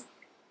dots.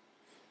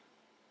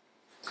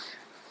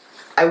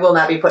 I will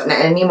not be putting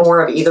any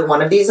more of either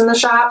one of these in the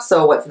shop,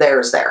 so what's there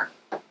is there.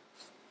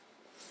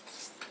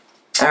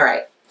 All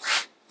right.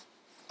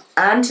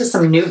 On to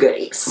some new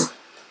goodies.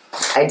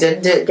 I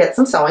did get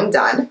some sewing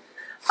done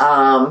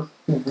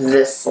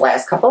this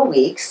last couple of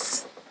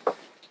weeks.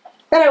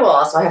 And I will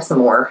also have some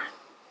more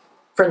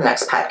for the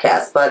next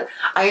podcast. But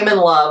I am in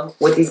love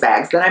with these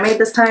bags that I made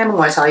this time. I'm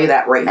going to tell you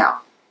that right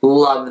now.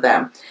 Love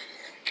them.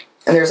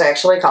 And there's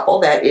actually a couple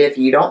that if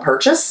you don't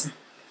purchase,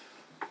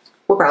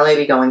 will probably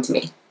be going to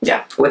me.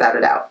 Yeah. Without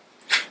a doubt.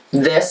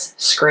 This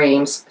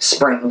screams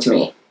spring to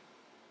me.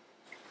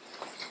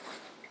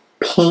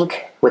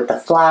 Pink with the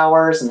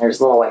flowers, and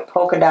there's little white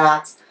polka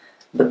dots.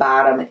 The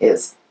bottom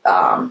is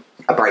a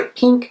bright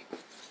pink.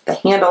 The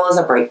handle is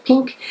a bright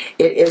pink.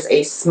 It is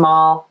a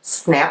small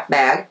snap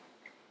bag.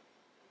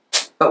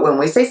 But when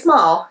we say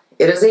small,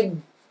 it is a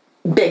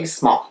big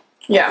small.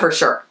 Yeah. For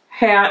sure.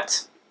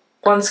 Hat,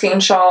 1 skein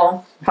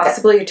shawl,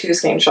 possibly a 2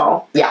 skein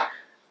shawl. Yeah.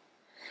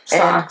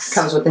 Socks. And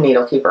comes with the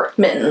needle keeper.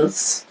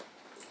 Mittens.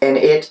 And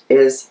it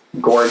is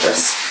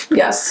gorgeous.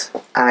 Yes.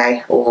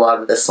 I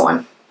love this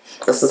one.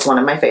 This is one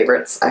of my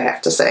favorites, I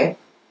have to say.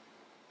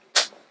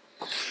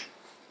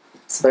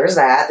 So there's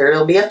that. There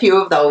will be a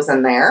few of those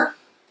in there.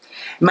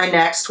 My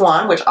next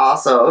one, which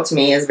also to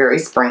me is very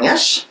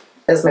springish,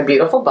 is my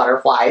beautiful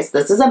butterflies.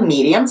 This is a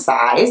medium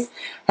size.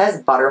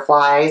 Has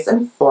butterflies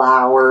and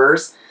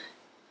flowers.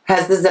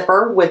 Has the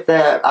zipper with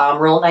the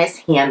real nice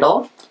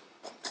handle.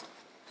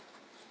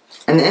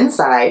 And the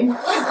inside,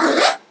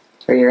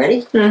 are you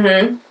ready?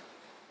 Mm-hmm.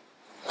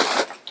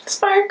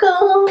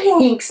 Sparkle.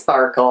 Pink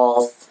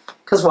sparkles.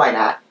 Because why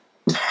not?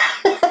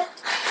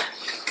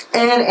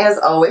 And as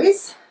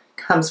always,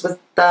 comes with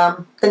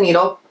the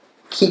needle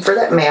keeper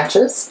that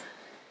matches.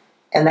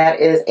 And that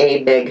is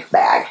a big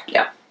bag.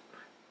 Yep.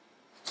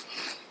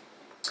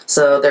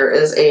 So there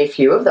is a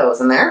few of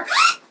those in there.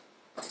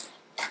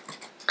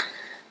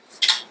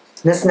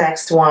 This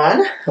next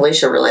one,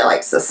 Alisha really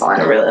likes this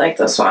one. I really like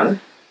this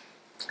one.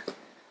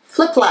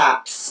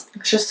 Flip-flops.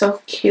 It's just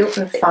so cute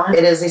and fun.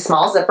 It is a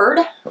small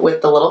zippered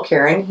with the little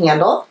carrying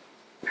handle.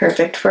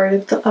 Perfect for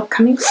the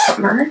upcoming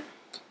summer.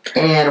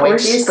 And Or wait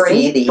till you spring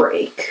see the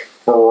break.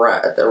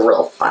 the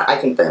real fun. I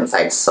think the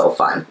inside's so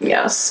fun.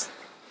 Yes.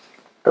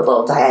 The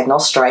little diagonal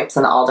stripes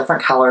in all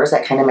different colors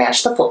that kind of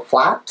match the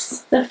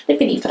flip-flops. The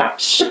flippity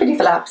flops. Flippity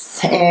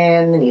flops.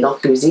 And the needle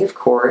koozie, of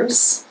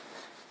course.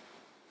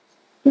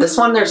 This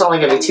one there's only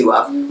going to be 2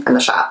 of in the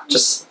shop,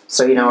 just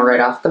so you know right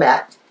off the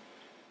bat.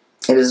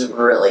 It is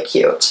really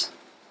cute.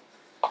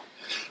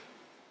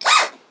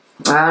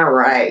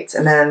 Alright,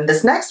 and then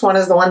this next one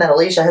is the one that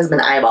Alisha has been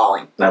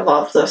eyeballing. I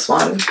love this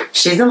one.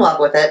 She's in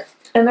love with it.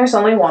 And there's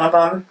only one of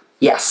them.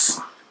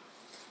 Yes.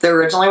 There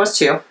originally was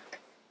 2.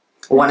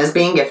 One is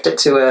being gifted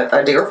to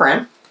a dear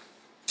friend.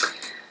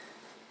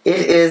 It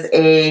is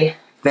a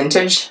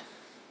vintage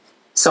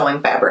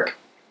sewing fabric.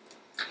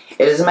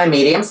 It is in my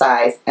medium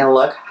size, and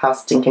look how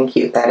stinking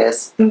cute that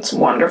is. It's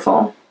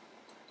wonderful.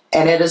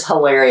 And it is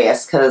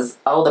hilarious because,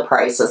 oh, the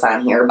price is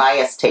on here.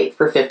 Bias tape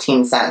for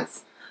 15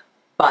 cents.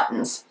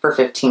 Buttons for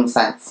 15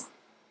 cents.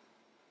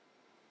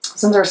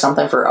 Isn't there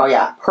something for, oh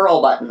yeah,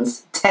 pearl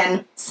buttons,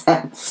 10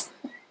 cents.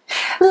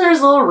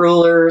 There's little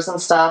rulers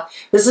and stuff.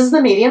 This is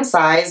the medium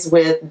size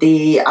with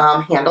the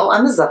handle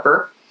on the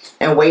zipper.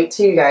 And wait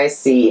till you guys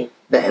see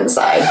the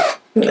inside.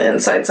 The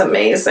inside's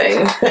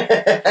amazing.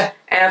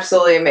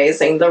 Absolutely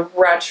amazing. The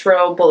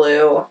retro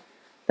blue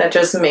that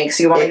just makes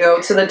you want to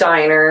go to the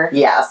diner.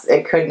 Yes,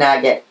 it could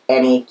not get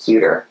any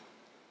cuter.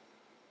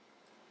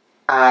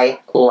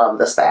 I love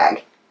this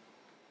bag.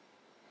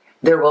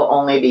 There will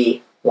only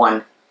be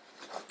one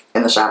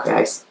in the shop,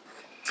 guys.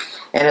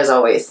 And as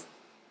always,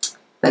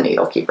 the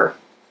needle keeper.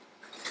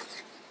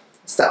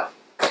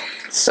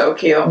 So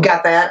cute.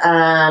 got that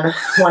on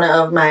one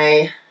of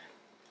my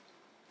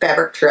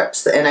fabric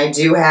trips, and I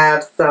do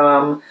have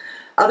some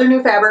other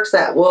new fabrics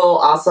that will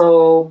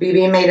also be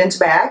being made into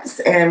bags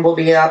and will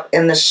be up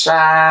in the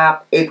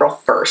shop April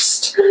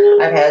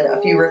 1st. I've had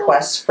a few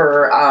requests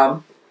for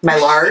my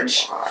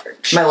large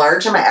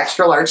and my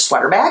extra large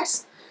sweater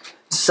bags.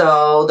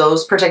 So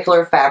those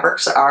particular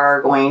fabrics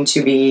are going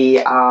to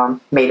be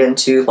made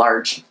into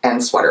large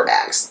and sweater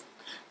bags.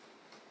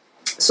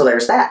 So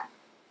there's that.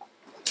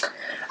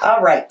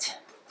 All right.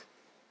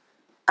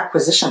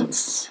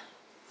 Acquisitions.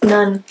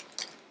 None.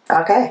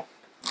 Okay.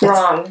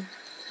 Wrong.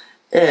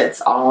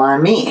 It's all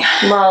on me.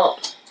 Well,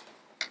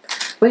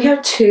 we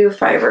have 2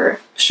 fiber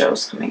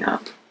shows coming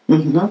up.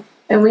 Mm-hmm.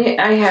 And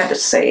I had to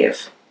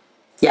save.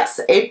 Yes,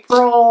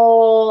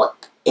 April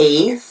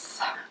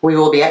 8th, we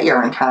will be at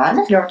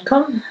YarnCon.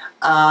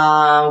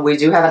 YarnCon. We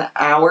do have an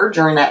hour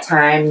during that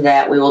time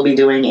that we will be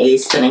doing a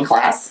spinning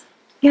class.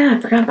 Yeah,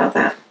 I forgot about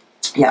that.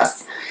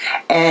 Yes.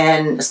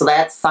 And so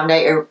that's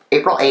Sunday,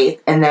 April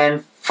 8th. And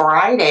then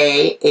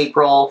Friday,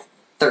 April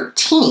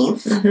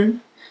 13th, Mm-hmm.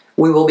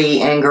 we will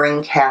be in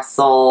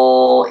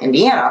Greencastle,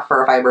 Indiana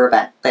for a fiber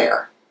event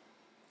there.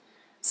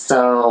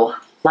 So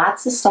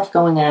lots of stuff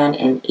going on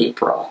in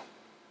April.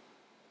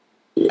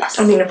 Yes.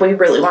 I mean, if we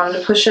really wanted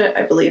to push it,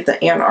 I believe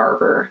the Ann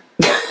Arbor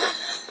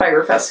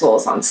Fire Festival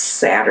is on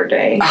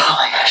Saturday. Oh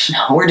my gosh,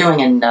 no, we're doing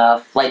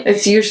enough. Like,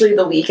 it's usually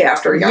the week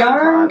after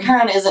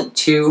YarnCon isn't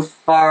too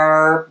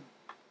far,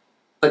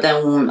 but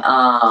then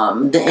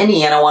the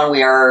Indiana one,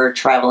 we are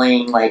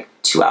traveling like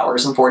 2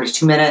 hours and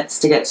 42 minutes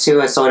to get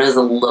to it, so it is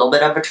a little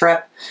bit of a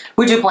trip.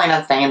 We do plan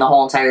on staying the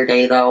whole entire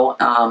day, though,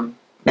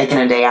 making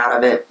a day out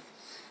of it,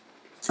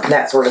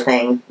 that sort of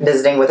thing.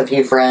 Visiting with a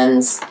few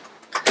friends,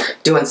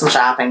 doing some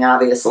shopping,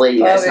 obviously.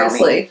 You guys know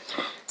me.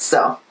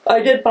 So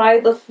I did buy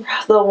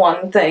the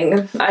one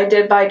thing. I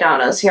did buy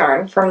Donna's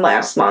yarn from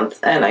last month,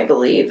 and I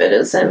believe it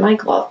is in my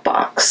glove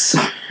box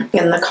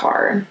in the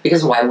car.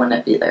 Because why wouldn't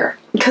it be there?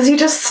 Because you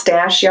just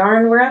stash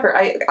yarn wherever.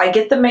 I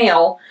get the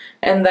mail,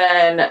 and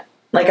then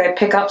like I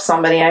pick up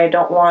somebody. I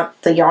don't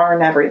want the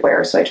yarn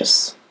everywhere, so I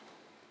just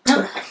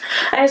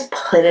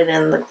put it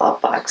in the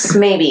glove box,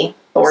 maybe,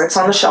 or it's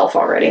on the shelf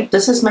already.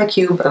 This is my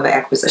cube of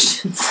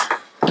acquisitions.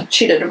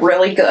 She did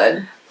really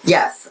good.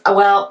 Yes.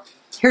 Well,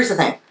 here's the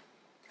thing.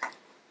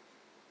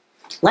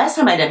 Last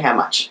time I didn't have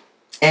much,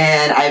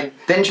 and I've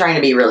been trying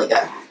to be really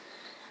good.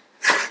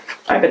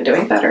 I've been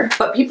doing better.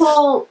 But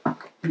people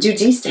do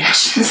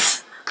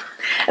destashes.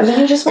 And then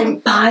you just want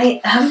to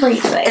buy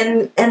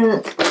everything.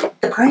 And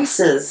the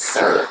prices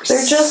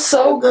they're just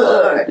so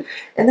good.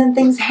 And then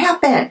things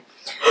happen.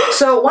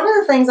 So one of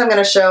the things I'm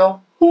going to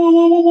show,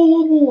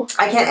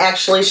 I can't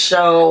actually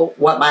show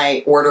what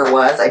my order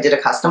was. I did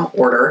a custom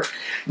order,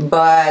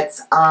 but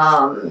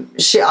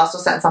she also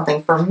sent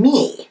something for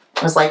me.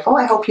 I was like, oh,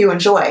 I hope you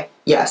enjoy.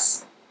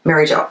 Yes,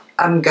 Mary Jo,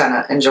 I'm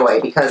gonna enjoy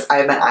because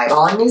I've been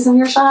eyeballing these in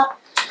your shop.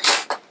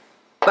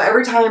 But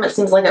every time it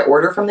seems like I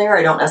order from there,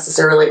 I don't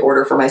necessarily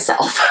order for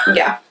myself.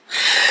 Yeah.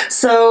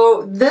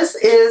 So this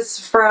is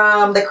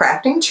from the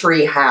Crafting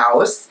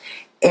Treehouse.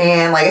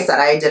 And like I said,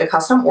 I did a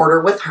custom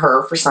order with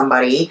her for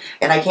somebody.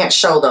 And I can't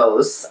show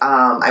those.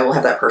 I will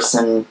have that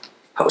person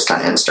post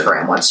on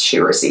Instagram once she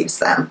receives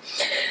them.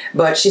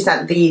 But she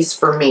sent these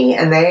for me.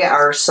 And they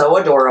are so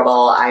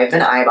adorable. I've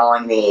been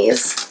eyeballing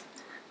these.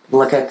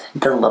 Look at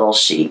the little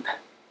sheep.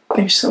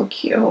 They're so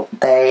cute.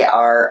 They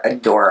are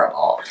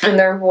adorable. And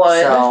they're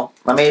wood. So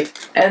let me.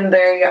 And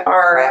they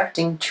are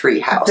Crafting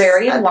Treehouse.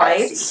 Very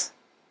light.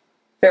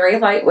 Very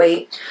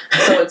lightweight.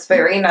 So it's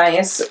very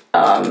nice.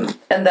 And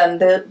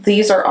then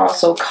these are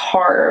also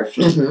carved.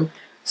 Mm-hmm.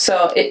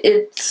 So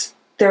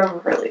they're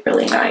really,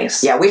 really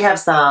nice. Yeah, we have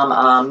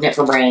some Knit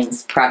for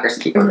Brains Progress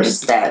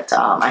Keepers that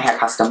I had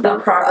custom done.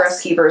 The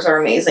Progress Keepers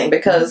are amazing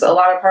because a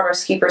lot of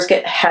Progress Keepers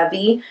get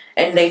heavy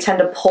and they tend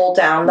to pull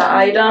down the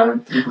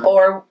item. Mm-hmm.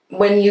 Or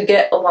when you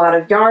get a lot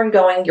of yarn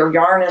going, your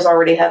yarn is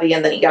already heavy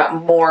and then you got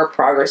more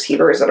Progress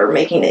Keepers that are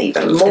making it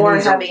even more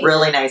heavy. Are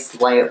really nice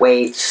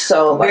lightweight.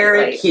 So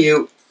very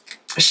cute.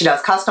 She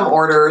does custom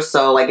orders,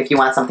 so like if you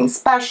want something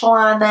special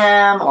on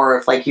them or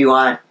if like you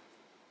want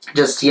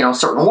just, you know,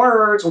 certain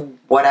words,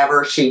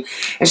 whatever. She's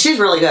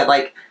really good.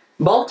 Like,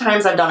 both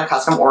times I've done a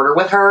custom order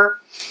with her,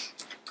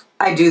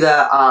 I do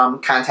the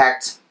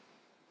contact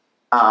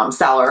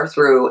seller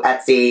through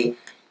Etsy,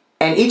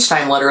 and each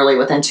time, literally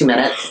within 2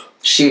 minutes,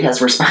 she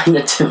has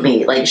responded to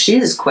me. Like,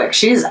 she's quick.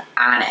 She's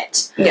on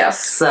it.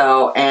 Yes.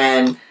 So,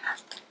 and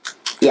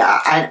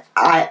yeah,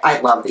 I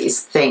love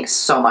these. Thanks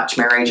so much,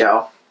 Mary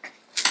Jo.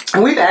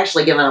 And we've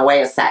actually given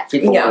away a set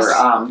before. Yes.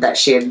 That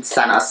she had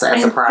sent us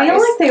as a prize. I feel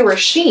like they were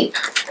sheep.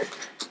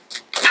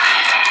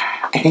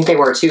 I think they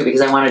were too because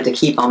I wanted to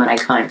keep them and I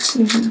couldn't.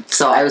 Mm-hmm.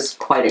 So I was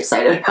quite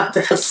excited about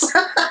this.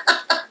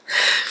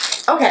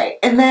 Okay,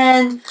 and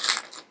then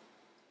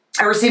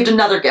I received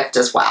another gift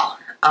as well.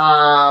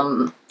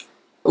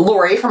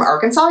 Lori from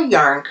Arkansas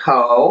Yarn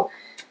Co.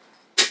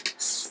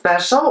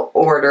 special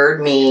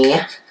ordered me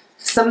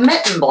some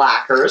mitten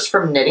blockers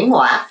from Knitting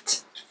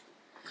Left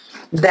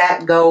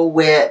that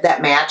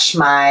match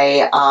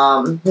my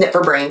Knit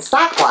for Brains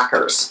sock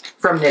blockers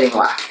from Knitting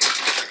Left.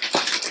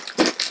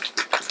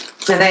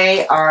 And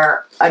they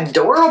are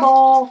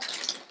adorable.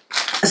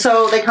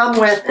 So they come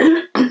with,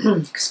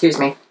 excuse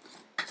me,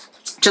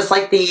 just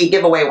like the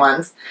giveaway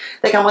ones,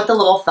 they come with the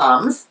little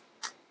thumbs.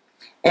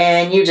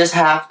 And you just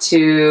have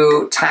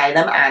to tie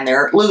them on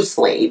there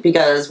loosely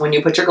because when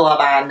you put your glove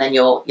on, then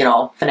you'll, you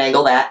know,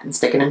 finagle that and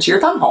stick it into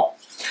your thumb hole.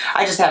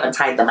 I just haven't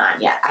tied them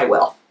on yet. I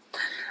will.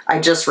 I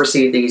just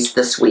received these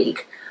this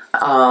week.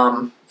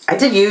 I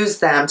did use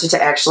them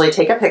to actually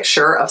take a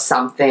picture of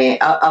something,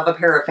 of a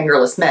pair of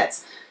fingerless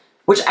mitts,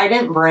 which I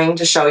didn't bring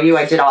to show you.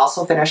 I did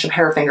also finish a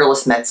pair of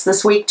fingerless mitts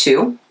this week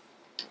too.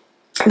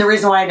 And the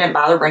reason why I didn't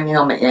bother bringing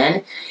them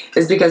in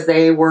is because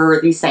they were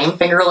the same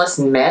fingerless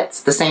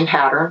mitts, the same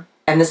pattern,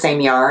 and the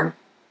same yarn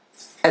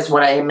as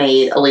what I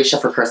made Alisha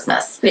for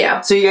Christmas.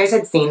 Yeah. So you guys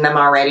had seen them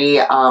already.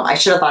 I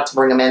should have thought to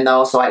bring them in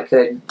though so I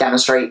could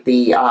demonstrate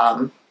the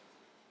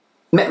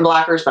mitten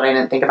blockers, but I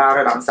didn't think about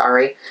it. I'm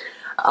sorry.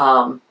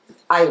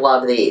 I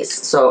love these.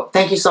 So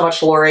thank you so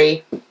much,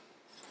 Lori.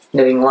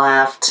 Knitting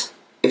Left.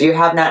 If you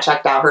have not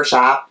checked out her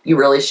shop, you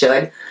really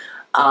should.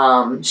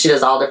 She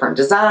does all different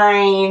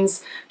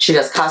designs. She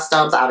does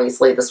customs.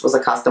 Obviously, this was a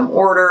custom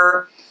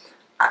order.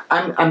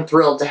 I'm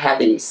thrilled to have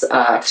these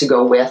to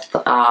go with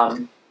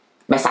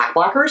my sock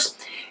blockers.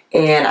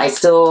 And I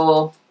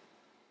still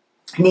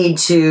need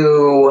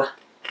to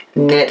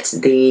knit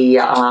the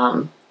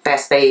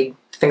Fast Fade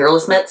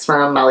fingerless mitts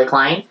from Molly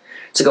Klein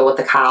to go with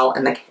the cowl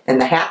and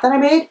the hat that I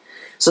made.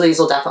 So these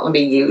will definitely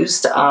be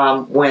used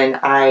when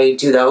I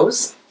do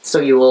those. So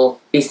you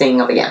will be seeing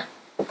them again.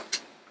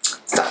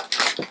 So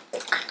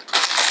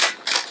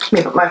let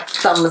me put my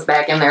thumbs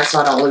back in there so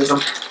I don't lose them.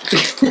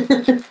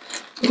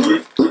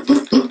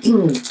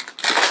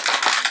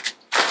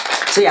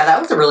 So yeah,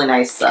 that was a really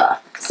nice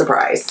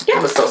surprise. Yeah.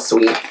 It was so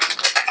sweet.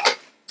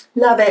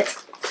 Love it.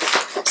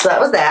 So that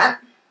was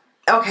that.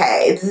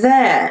 Okay,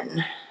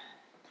 then,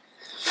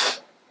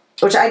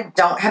 which I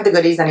don't have the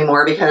goodies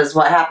anymore because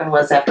what happened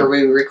was after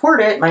we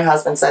recorded, my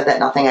husband said that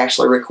nothing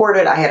actually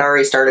recorded. I had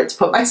already started to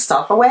put my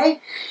stuff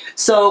away.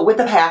 So with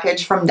the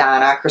package from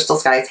Donna, Crystal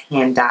Skies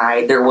hand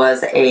dyed, there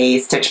was a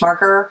stitch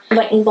marker, a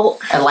lightning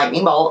bolt,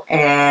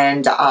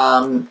 and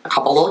a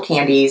couple little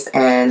candies,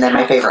 and then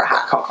my favorite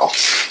hot cocoa.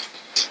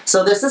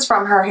 So this is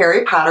from her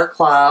Harry Potter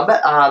club,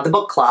 the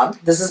book club.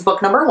 This is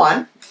book number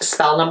 1,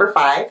 spell number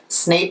 5,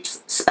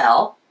 Snape's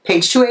Spell,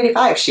 page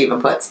 285 she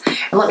even puts.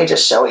 And let me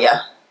just show you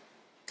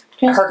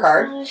her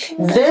card.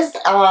 This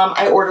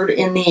I ordered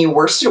in the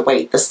worsted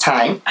weight this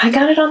time. I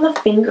got it on the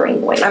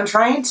fingering weight. I'm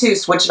trying to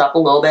switch it up a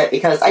little bit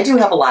because I do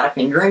have a lot of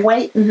fingering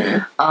weight.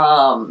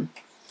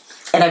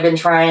 And I've been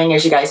trying,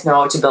 as you guys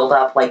know, to build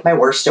up like my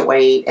worsted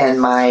weight and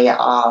my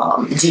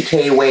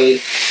DK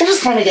weight, and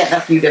just kind of getting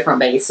a few different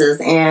bases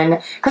in,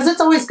 because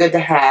it's always good to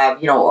have,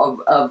 you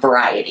know, a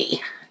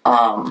variety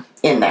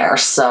in there.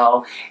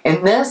 So,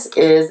 and this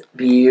is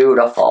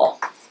beautiful.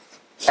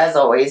 As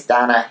always,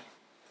 Donna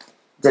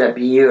did a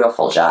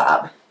beautiful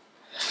job.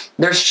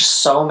 There's just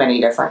so many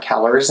different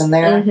colors in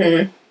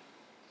there.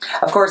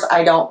 Of course,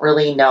 I don't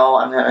really know,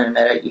 I'm going to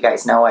admit it, you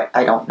guys know it,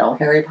 I don't know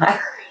Harry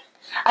Potter.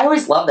 I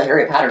always love the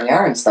Harry Potter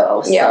yarns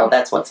though, so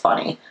that's what's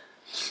funny.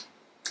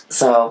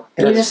 So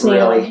you just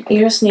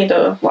need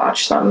to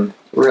watch them.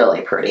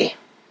 Really pretty.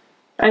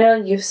 I know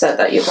you've said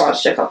that you've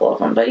watched a couple of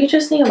them, but you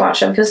just need to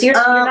watch them because you're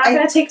not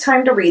going to take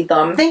time to read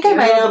them. I think I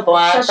might have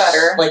watched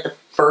like the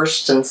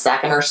first and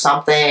second or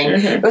something.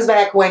 It was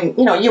back when,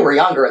 you know, you were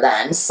younger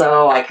then,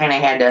 so I kind of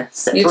had to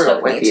sit through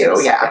it with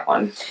you. Yeah.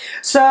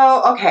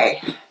 So,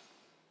 okay.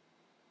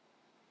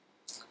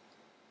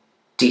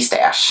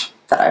 D-stash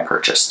that I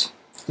purchased.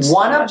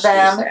 One of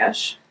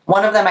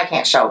them I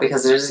can't show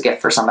because it is a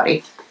gift for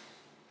somebody.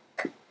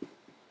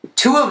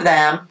 2 of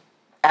them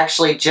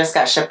actually just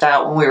got shipped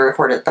out when we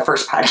recorded the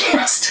first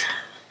podcast.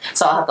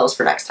 So I'll have those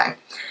for next time.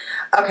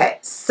 Okay,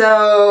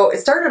 so it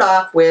started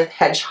off with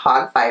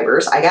hedgehog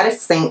fibers. I got a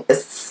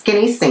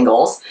skinny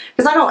singles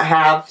because I don't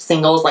have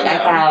singles. Like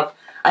I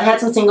had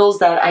some singles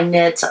that I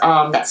knit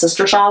that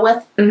sister shawl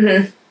with.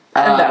 And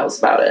that was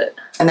about it.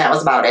 And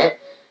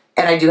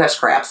I do have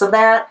scraps of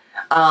that.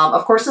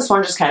 Of course, this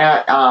one just kind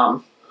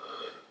of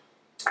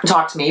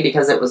talked to me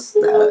because it was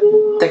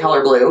the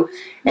color blue.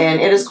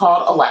 And it is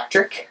called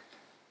Electric.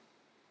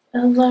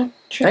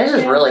 It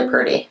is really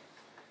pretty.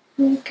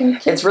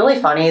 It's really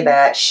funny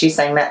that she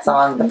sang that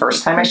song the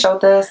first time I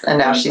showed this, and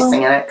now she's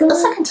singing it the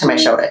second time I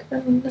showed it.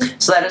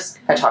 So that is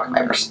hedgehog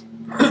fibers.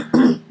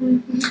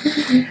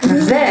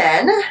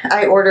 Then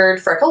I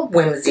ordered Freckled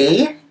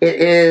Whimsy. It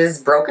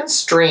is Broken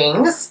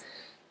Strings.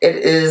 It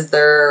is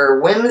their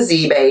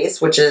Whimsy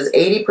base, which is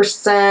 80%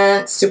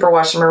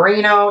 superwash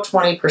merino,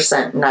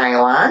 20%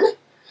 nylon,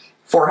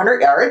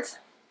 400 yards.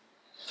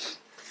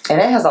 And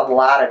it has a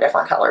lot of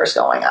different colors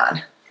going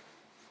on.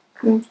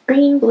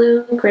 Green,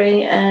 blue,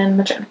 gray, and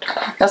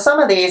magenta. Now some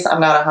of these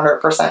I'm not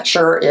 100%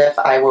 sure if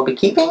I will be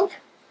keeping.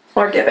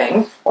 Or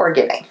giving.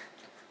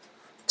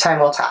 Time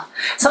will tell.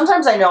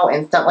 Sometimes I know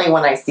instantly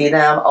when I see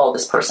them, oh,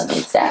 this person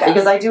needs that.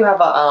 Because I do have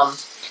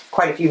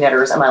quite a few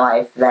knitters in my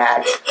life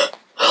that,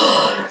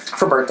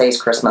 for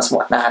birthdays, Christmas,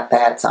 whatnot,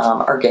 that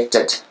are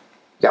gifted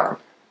yarn.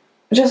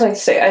 Just like to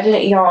say, I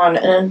didn't yawn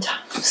a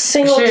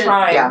single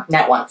time. Yeah,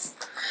 not once.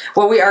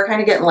 Well, we are kind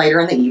of getting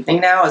later in the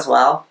evening now as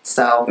well,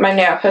 so. My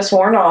nap has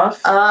worn off.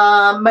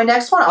 My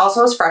next one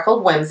also is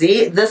Freckled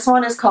Whimsy. This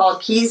one is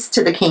called Keys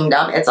to the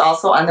Kingdom. It's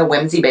also on the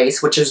Whimsy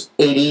base, which is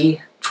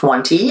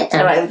 80/20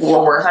 and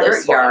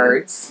 400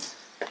 yards.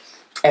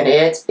 And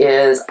it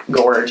is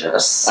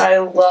gorgeous. I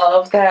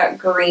love that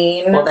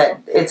green.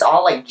 Well, it's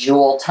all like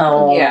jewel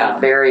tone. Yeah.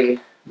 Very,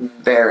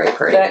 very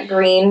pretty. That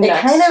green. It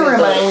kind of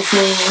reminds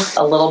me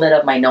a little bit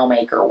of my No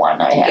Maker one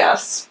I have.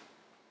 Yes.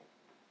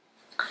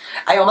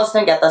 I almost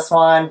didn't get this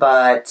one,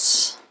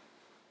 but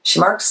she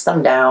marks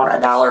them down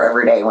 $1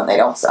 every day when they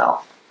don't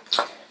sell.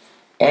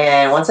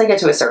 And once they get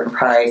to a certain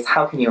price,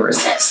 how can you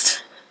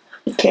resist?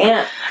 You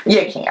can't.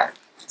 You can't.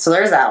 So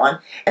there's that one.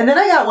 And then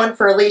I got one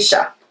for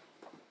Alisha.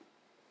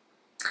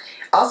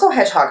 Also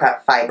hedgehog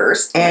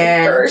fibers.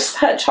 And first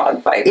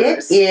hedgehog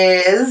fibers.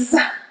 It is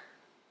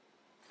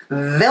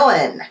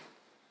Villain.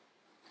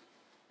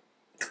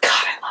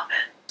 God, I love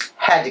it.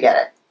 Had to get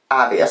it,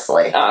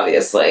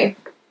 obviously.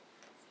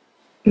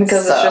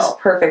 Because it's just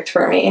perfect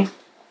for me.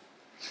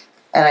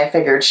 And I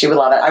figured she would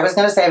love it. I was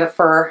going to save it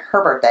for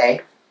her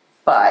birthday,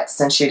 but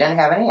since she didn't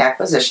have any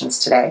acquisitions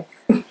today,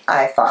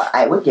 I thought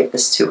I would give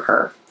this to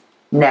her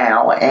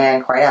now,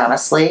 and quite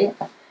honestly,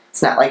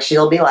 it's not like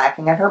she'll be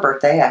lacking on her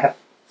birthday. I have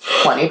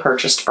plenty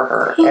purchased for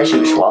her, as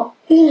usual.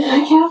 I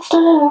have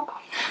to.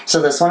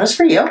 So this one is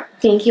for you.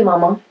 Thank you,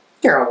 Mama.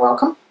 You're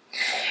welcome.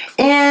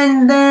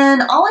 And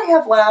then all I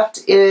have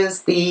left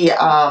is the,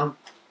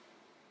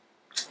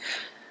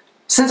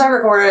 since I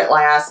recorded it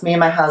last, me and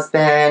my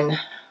husband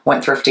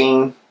went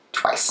thrifting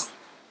twice.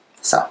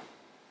 So,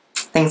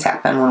 things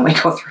happen when we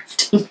go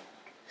thrifting.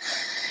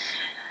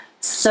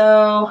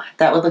 So,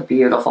 that would look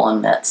beautiful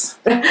in mitts.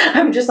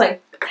 I'm just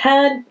like,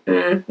 head,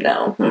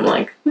 no. I'm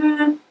like,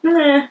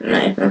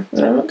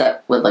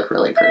 That would look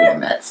really pretty in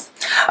mitts.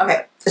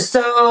 Okay,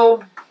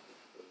 so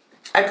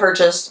I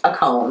purchased a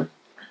cone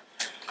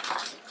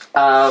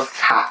of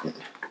cotton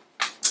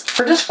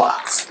for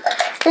dishcloths.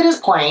 It is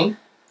plain,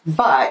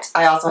 but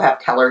I also have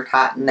colored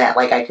cotton that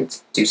like I could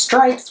do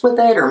stripes with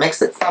it or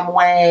mix it some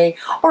way,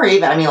 or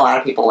even, I mean, a lot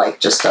of people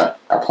like just a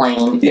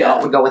plain, you know,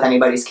 would go with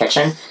anybody's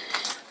kitchen.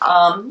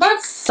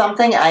 That's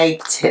something I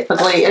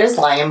typically, it is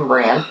Lion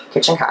brand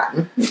kitchen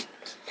cotton.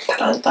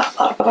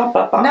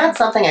 Not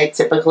something I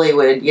typically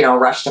would, you know,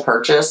 rush to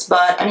purchase,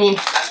 but I mean,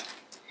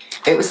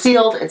 it was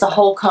sealed, it's a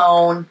whole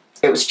cone,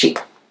 it was cheap.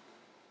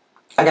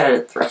 I got it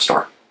at the thrift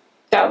store.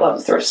 I love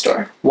the thrift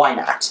store. Why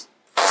not?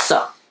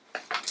 So,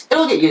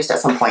 it'll get used at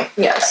some point.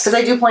 Yes. Because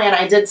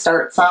I did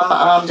start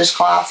some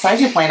dishcloths. I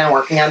do plan on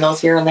working on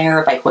those here and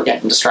there if I quit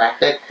getting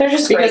distracted. They're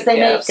just because great they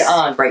gifts.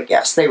 make great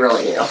gifts. They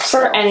really do.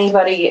 For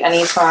anybody,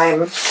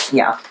 anytime.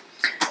 Yeah.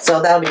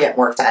 So that'll be getting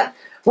worked on.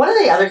 One of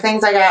the other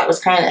things I got was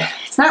kind of,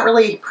 it's not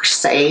really per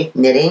se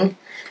knitting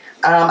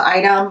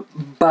item,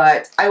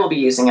 but I will be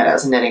using it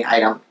as a knitting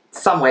item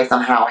some way,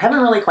 somehow.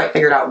 Haven't really quite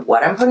figured out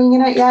what I'm putting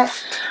in it yet.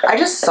 I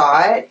just saw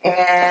it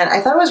and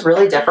I thought it was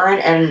really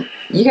different, and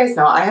you guys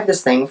know I have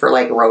this thing for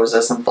like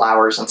roses and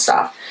flowers and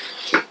stuff.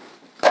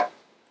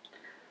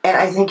 And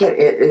I think it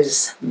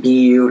is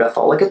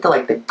beautiful. Look at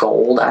the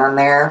gold on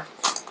there.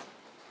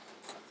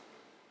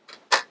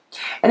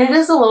 And it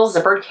is a little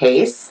zippered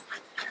case,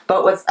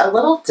 but what's a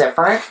little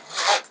different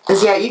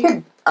is, yeah, you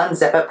could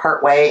unzip it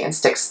part way and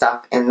stick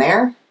stuff in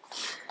there.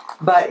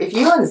 But if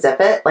you unzip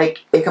it, like,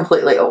 it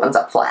completely opens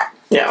up flat.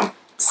 Yeah.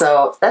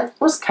 So that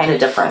was kind of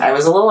different. I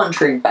was a little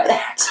intrigued by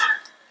that.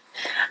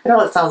 I know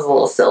it sounds a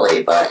little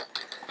silly, but,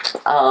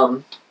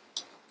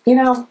 you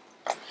know,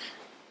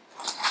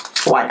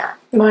 why not?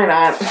 Why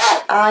not?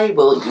 I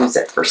will use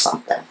it for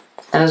something.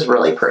 And it's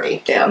really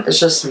pretty. Yeah. It's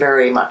just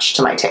very much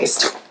to my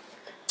taste.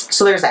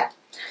 So there's that.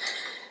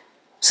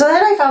 So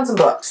then I found some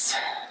books.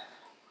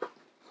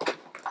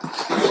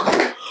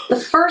 The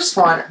first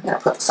one, I'm going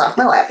to put this off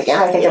my lap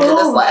again. I think I did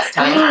this last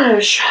time.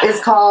 Gosh.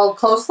 Is called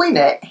Closely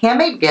Knit,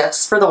 Handmade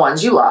Gifts for the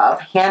Ones You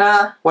Love.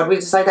 Hannah, what did we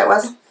decide that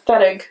was?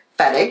 Fettig.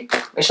 Fettig.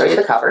 Let me show you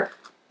the cover.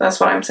 That's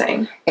what I'm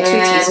saying. And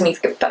 2 T's means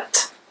get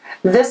fet.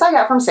 This I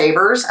got from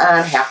Savers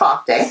on half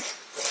off day.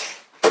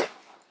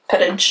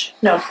 Pettage.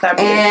 No, that'd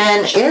be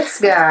And it's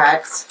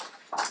got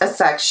a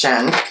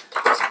section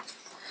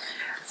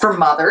for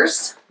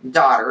mothers,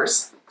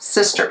 daughters,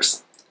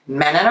 sisters,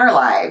 men in our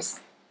lives,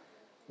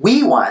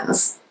 wee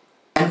ones,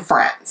 and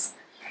friends.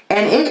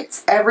 And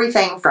it's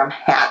everything from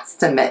hats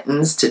to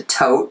mittens to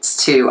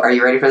totes to, are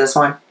you ready for this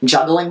one?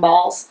 Juggling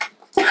balls.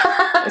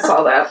 I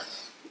saw that.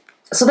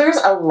 So there's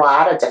a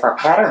lot of different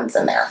patterns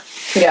in there.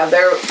 Yeah,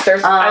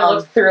 there's. I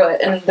looked through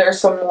it, and there's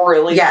some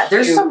really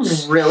there's cute.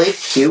 some really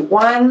cute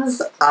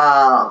ones.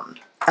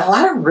 A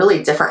lot of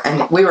really different,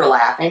 and we were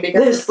laughing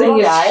because This thing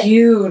is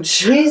huge.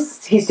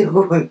 He's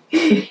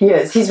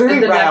yes, he's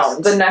very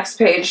round. The next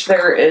page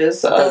there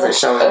is Does it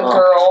show a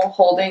girl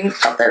holding,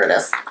 Oh, there it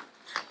is.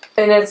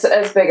 and it's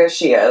as big as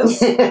she is.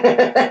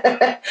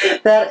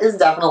 That is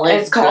definitely.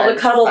 It's called a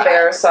cuddle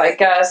bear, so I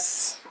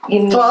guess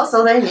you need. Well,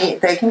 so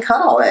they can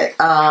cuddle it.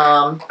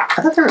 I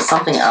thought there was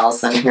something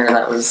else in here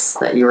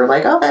that you were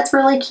like, oh, that's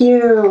really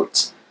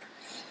cute.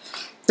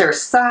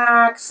 There's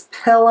socks,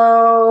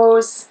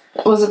 pillows.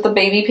 Was it the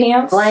baby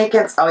pants?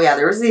 Blankets. Oh yeah,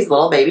 there was these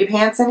little baby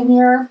pants in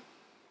here.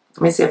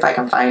 Let me see if I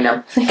can find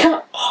them. They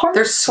got hearts.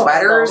 There's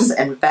sweaters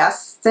and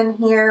vests in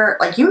here.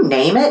 Like, you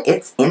name it,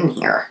 it's in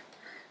here.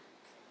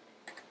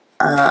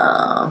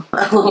 A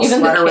little Even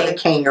sweater with a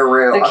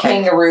kangaroo. The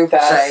kangaroo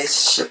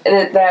vest.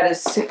 That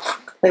is.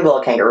 Leave a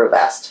little kangaroo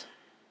vest.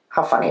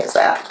 How funny is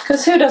that?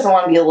 Because who doesn't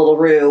want to be a little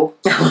roo?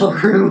 A little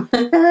room.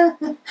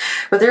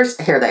 But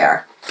here they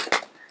are.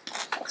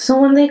 So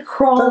when they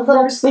crawl, The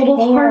there's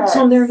little hearts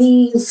on their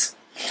knees.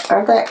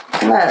 Aren't they?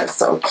 That is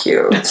so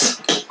cute.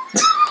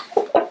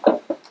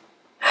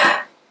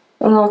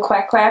 And little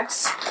quack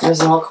quacks.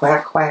 There's a little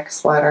quack quack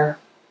sweater.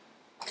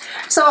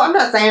 So I'm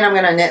not saying I'm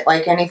going to knit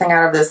like anything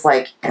out of this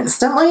like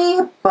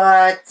instantly,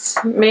 but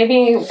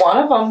Maybe one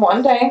of them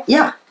one day.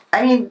 yeah,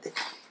 I mean,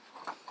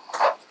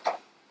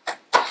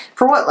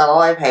 for what little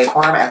I paid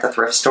for them at the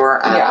thrift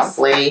store,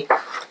 honestly,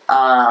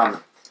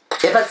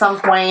 if at some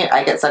point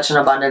I get such an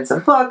abundance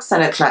of books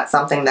and it's not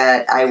something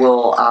that I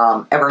will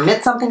ever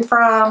knit something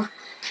from,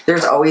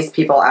 there's always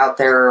people out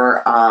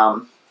there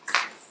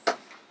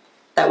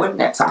that would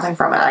knit something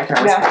from it. I can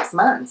always pass them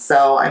on.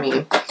 So, I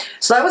mean,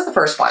 so that was the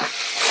first one.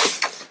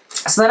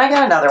 So then I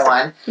got another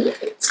one.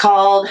 It's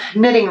called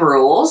Knitting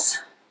Rules.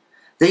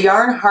 The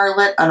yarn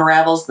harlot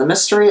unravels the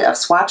mystery of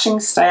swatching,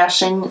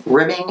 stashing,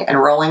 ribbing,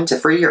 and rolling to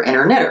free your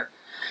inner knitter.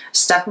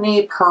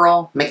 Stephanie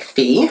Pearl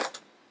McPhee.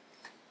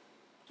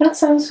 That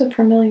sounds so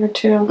familiar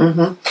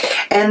too.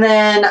 And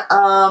then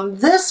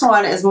this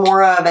one is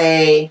more of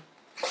a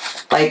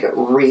like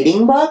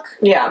reading book.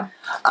 Yeah.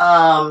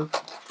 And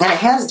it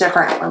has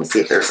different, let me see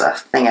if there's a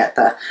thing at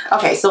the,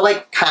 okay, so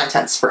like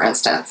contents, for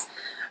instance.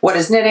 What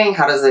is knitting?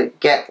 How does it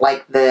get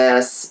like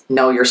this?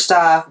 Know your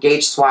stuff,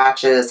 gauge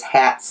swatches,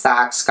 hats,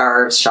 socks,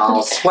 scarves,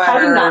 shawls, sweaters. How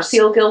to not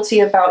feel guilty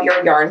about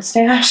your yarn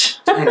stash.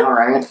 I know,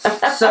 right?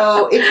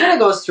 So it kind of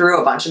goes through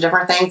a bunch of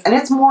different things, and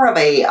it's more of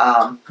a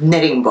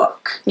knitting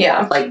book.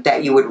 Yeah. Like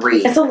that you would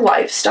read. It's a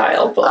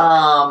lifestyle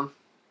book.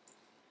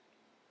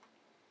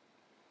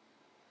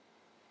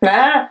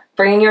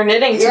 Bringing your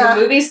knitting to the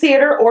movies,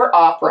 theater, or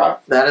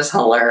opera. That is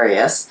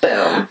hilarious.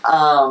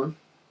 Boom.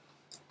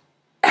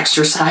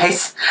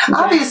 Exercise. Yes.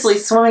 Obviously,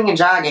 swimming and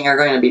jogging are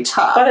going to be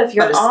tough. But if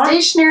you're on a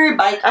stationary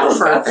bike, I was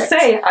about to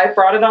say, I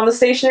brought it on the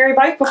stationary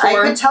bike before.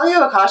 I could tell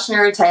you a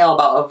cautionary tale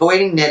about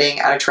avoiding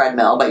knitting on a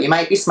treadmill, but you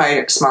might be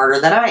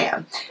smarter than I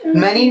am.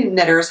 Many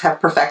knitters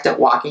have perfected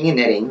walking and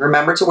knitting.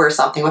 Remember to wear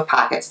something with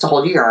pockets to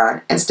hold your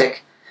yarn and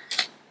stick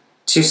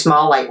to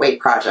small,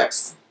 lightweight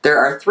projects. There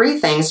are 3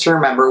 things to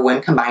remember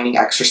when combining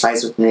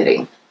exercise with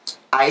knitting.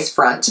 Eyes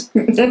front.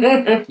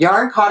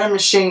 Yarn caught in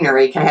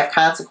machinery can have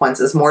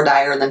consequences more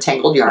dire than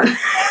tangled yarn.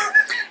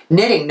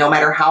 Knitting, no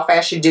matter how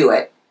fast you do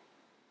it,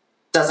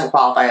 doesn't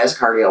qualify as a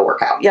cardio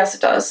workout. Yes, it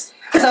does.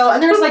 So,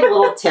 and there's like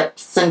little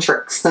tips and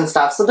tricks and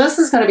stuff. So this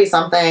is going to be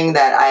something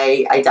that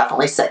I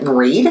definitely sit and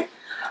read.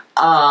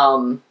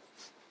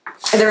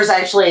 There's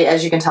actually,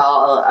 as you can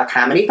tell, a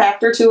comedy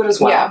factor to it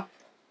as well. Yeah.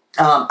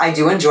 I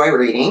do enjoy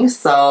reading,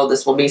 so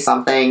this will be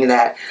something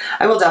that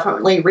I will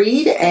definitely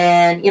read,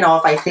 and, you know,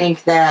 if I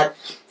think that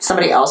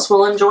somebody else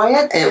will enjoy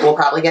it, it will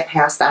probably get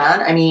passed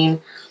on. I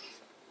mean,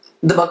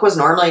 the book was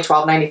normally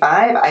 $12.95.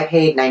 I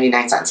paid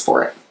 99 cents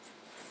for it.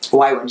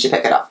 Why wouldn't you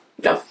pick it up?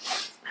 No.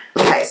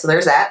 Okay, so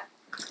there's that.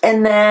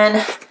 And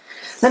then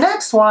the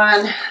next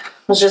one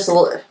was just a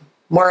little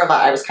more of a,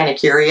 I was kind of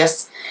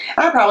curious.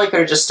 I probably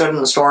could have just stood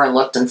in the store and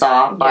looked and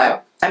saw,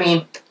 but, I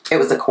mean, it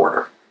was a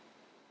quarter.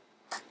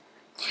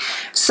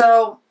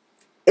 So,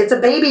 it's a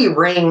baby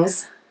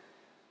rings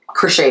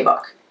crochet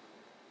book.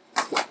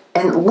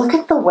 And look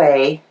at the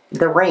way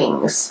the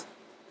rings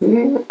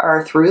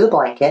are through the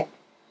blanket.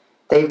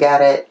 They've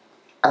got it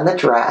on the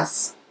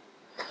dress.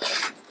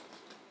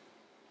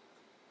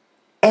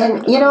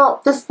 And, you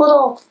know, this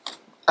little,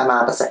 I'm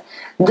opposite.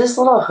 This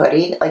little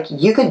hoodie, like,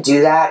 you could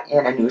do that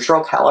in a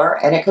neutral color,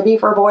 and it could be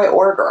for a boy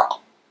or a girl.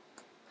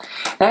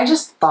 And I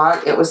just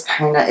thought it was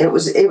kind of, it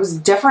was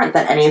different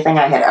than anything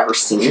I had ever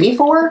seen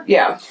before.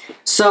 Yeah.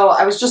 So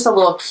I was just a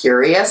little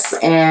curious,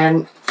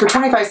 and for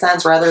 25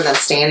 cents, rather than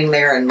standing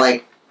there and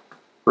like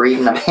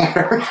reading the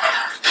pattern,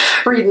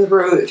 reading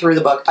through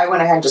the book, I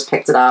went ahead and just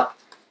picked it up,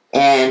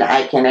 and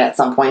I can at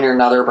some point or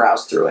another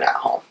browse through it at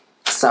home.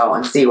 So,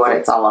 and see what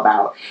it's all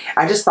about.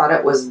 I just thought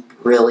it was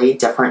really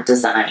different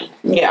design.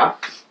 Yeah.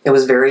 It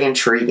was very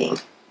intriguing.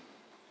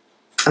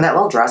 And that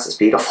little dress is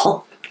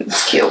beautiful.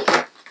 It's cute.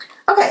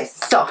 Okay,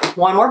 so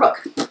one more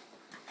book.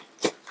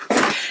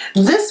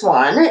 This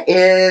one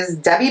is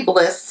Debbie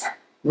Bliss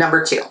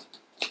 #2.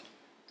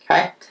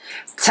 Okay.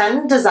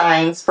 10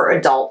 designs for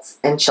adults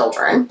and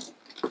children.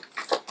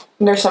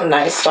 There's some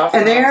nice stuff.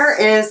 And there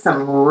is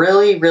some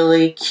really,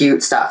 really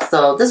cute stuff.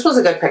 So this was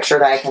a good picture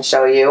that I can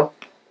show you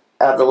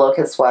of the little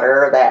kid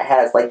sweater that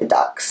has like the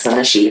ducks and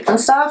the sheep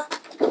and stuff.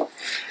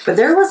 But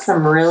there was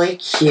some really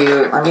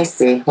cute, let me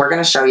see, we're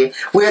going to show you.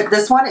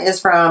 This one is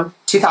from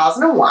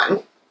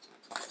 2001.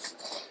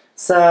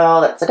 So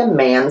that's like a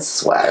man's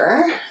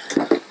sweater.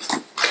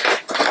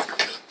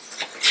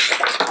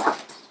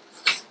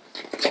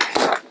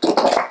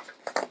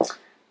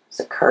 It's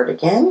a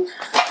cardigan.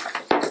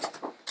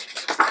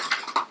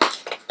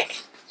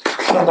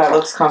 Oh, that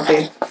looks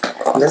comfy.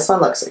 This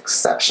one looks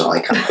exceptionally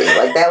comfy.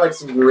 Like, that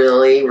looks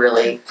really,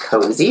 really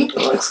cozy. It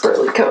looks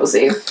really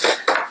cozy.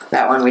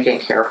 That one we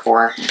didn't care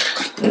for.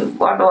 A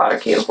lot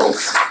of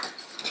cutibles.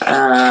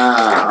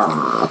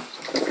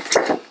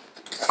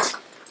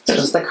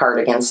 Just the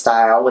cardigan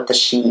style with the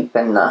sheep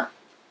and the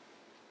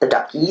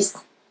duckies,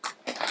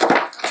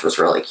 which was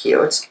really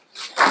cute.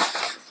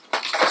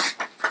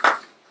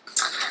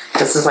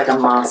 This is like a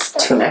moss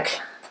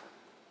tunic.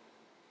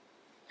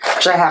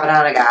 Which I have it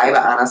on a guy,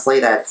 but honestly,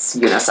 that's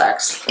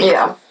unisex.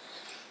 Yeah.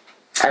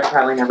 I'd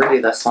probably never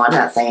do this one.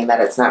 Not saying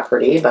that it's not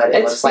pretty, but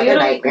it looks like a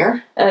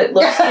nightmare. It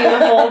looks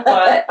beautiful,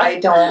 but I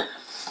don't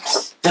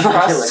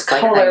trust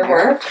color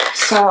work.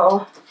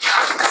 So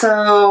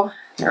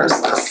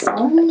there's this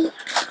one.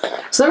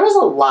 So there was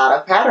a lot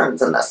of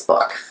patterns in this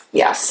book.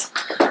 Yes.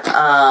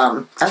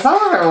 And some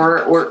of them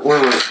were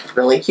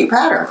really cute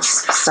patterns.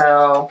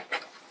 So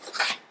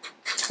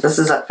this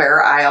is a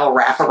Fair Isle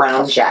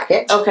wraparound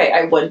jacket. Okay,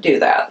 I would do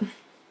that.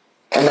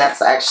 And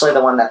that's actually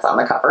the one that's on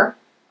the cover.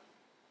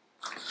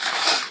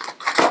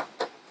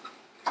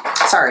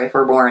 Sorry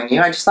for boring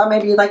you. I just thought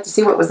maybe you'd like to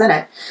see what was in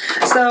it.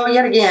 So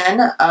yet again,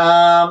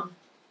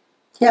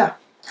 yeah.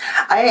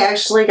 I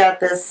actually got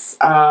this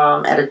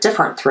at a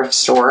different thrift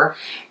store,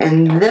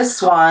 and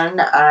this one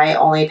I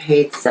only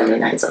paid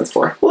 79 cents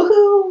for.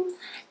 Woohoo!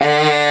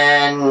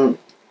 And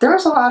there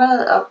was a lot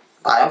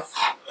of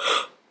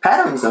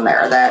patterns in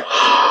there that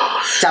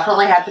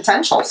definitely had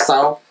potential,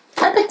 so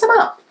I picked them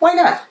up. Why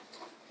not?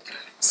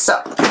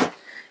 So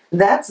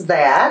that's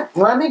that.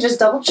 Let me just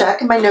double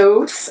check my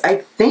notes. I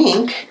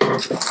think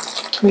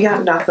We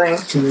got nothing.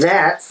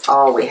 that's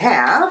all we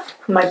have.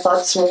 My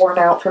butt's worn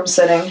out from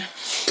sitting.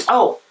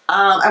 Oh,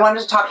 I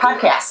wanted to talk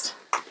podcast.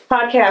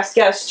 Podcast,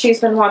 yes. She's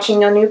been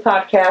watching a new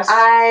podcast.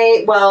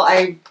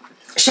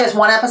 She has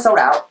one episode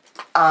out,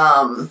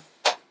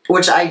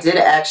 which I did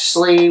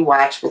actually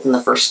watch within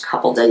the first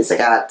couple days it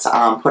got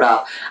put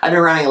up. I've been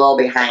running a little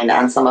behind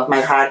on some of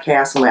my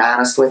podcasts, I'm going to be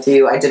honest with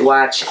you. I did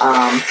watch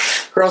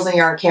Girls in the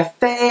Yarn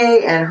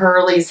Cafe and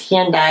Hurley's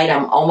Hand Dyed.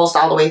 I'm almost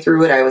all the way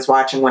through it. I was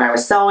watching when I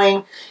was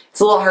sewing. It's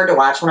a little hard to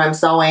watch when I'm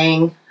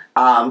sewing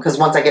because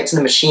once I get to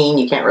the machine,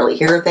 you can't really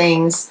hear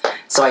things.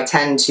 So I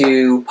tend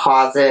to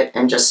pause it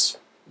and just,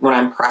 when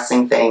I'm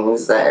pressing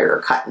things or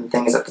cutting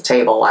things at the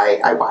table,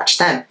 I watch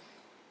then.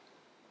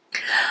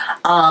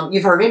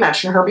 You've heard me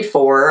mention her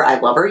before. I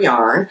love her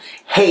yarn.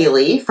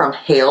 Haley from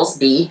Hales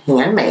Bee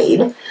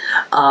Handmade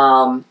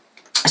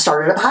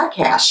started a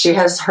podcast. She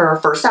has her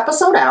first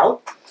episode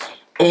out,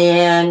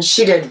 and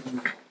she did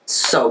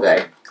so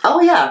good.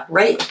 Oh yeah,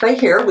 right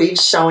here we've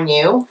shown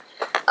you.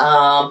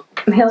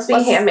 Hales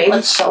Bee Handmade.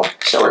 Let's show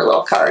her a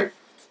little card.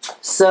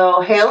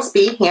 So Hales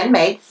Bee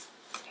Handmade,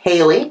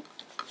 Haley.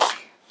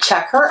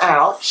 Check her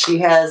out. She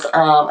has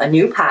a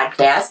new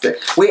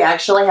podcast. We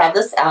actually have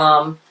this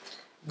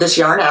this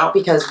yarn out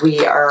because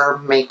we are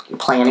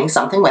planning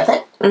something with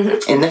it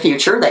in the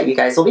future that you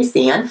guys will be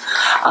seeing.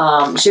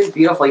 She has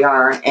beautiful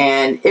yarn,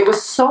 and it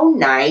was so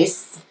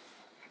nice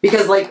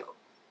because, like,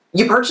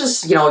 you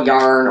purchase,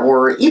 yarn,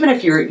 or even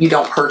if you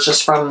don't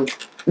purchase from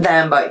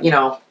them, but you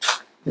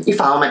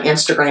follow them on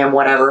Instagram,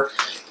 whatever.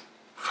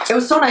 It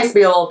was so nice to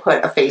be able to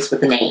put a face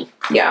with a name.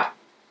 Yeah.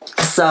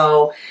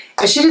 So,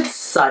 and she did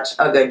such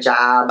a good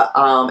job.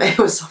 It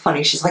was so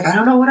funny. She's like, I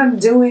don't know what I'm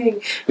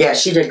doing. Yeah,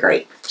 she did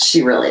great.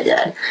 She really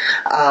did.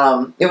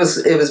 It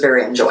was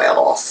very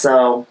enjoyable.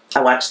 So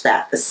I watched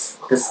that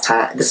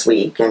this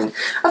week, and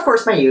of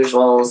course my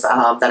usuals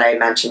that I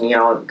mentioned.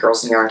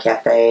 Girls in the Yarn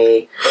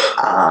Cafe,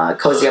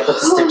 Cozy Up with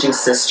the Stitching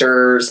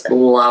Sisters.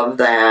 Love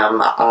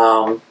them.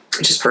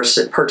 Just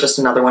purchased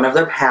another one of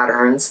their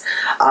patterns.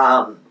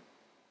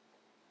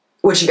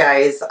 Which you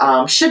guys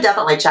should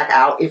definitely check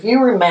out. If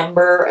you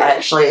remember, I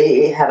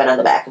actually have it on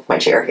the back of my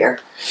chair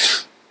here.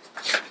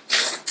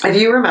 If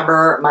you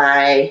remember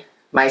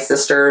my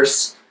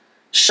sister's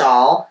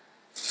shawl,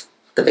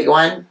 the big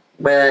one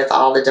with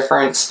all the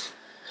different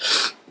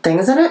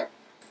things in it,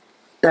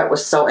 that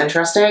was so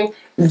interesting.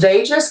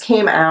 They just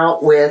came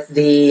out with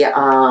the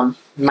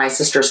my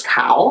sister's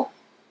cowl.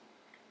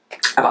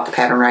 I bought the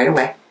pattern right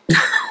away.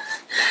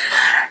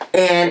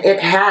 And it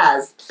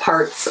has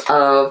parts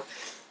of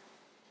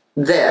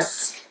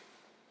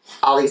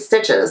all these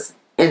stitches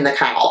in the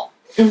cowl.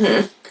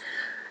 It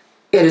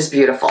is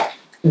beautiful.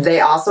 They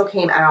also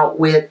came out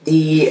with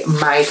the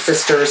My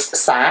Sister's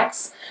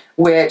socks,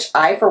 which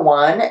I, for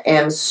one,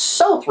 am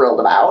so thrilled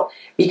about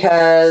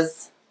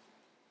because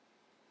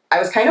I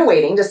was kind of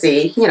waiting to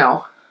see,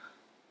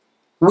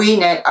 we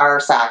knit our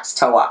socks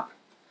toe up.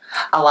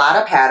 A lot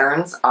of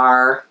patterns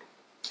are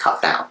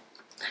cuff down,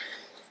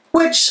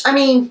 which, I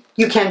mean,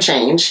 you can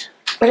change.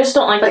 I just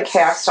don't like the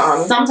cast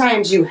on.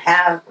 Sometimes you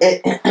have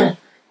it.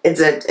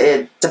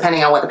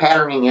 Depending on what the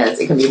patterning is,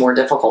 it can be more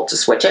difficult to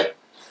switch it.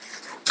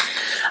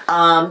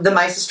 The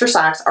My Sister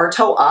socks are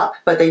toe up,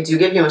 but they do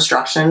give you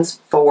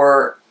instructions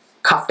for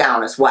cuff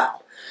down as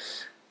well.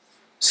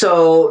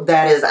 So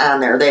that is on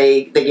there.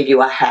 They give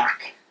you a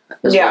hack.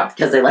 Yeah,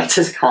 because they like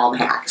to call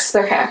them hacks.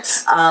 They're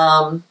hacks.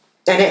 And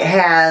it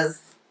has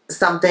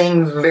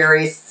something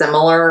very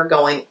similar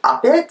going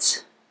up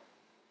it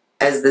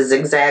as the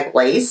zigzag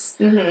lace,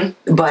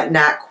 but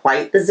not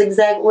quite the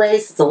zigzag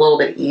lace. It's a little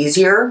bit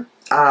easier.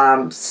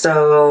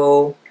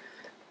 So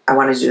I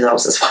want to do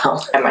those as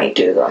well. I might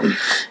do them.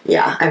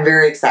 Yeah, I'm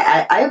very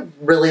excited. I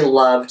really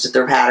loved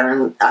their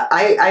pattern.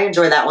 I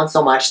enjoy that one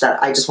so much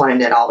that I just want to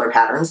knit all their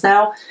patterns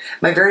now.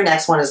 My very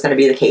next one is going to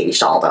be the Katie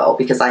shawl, though,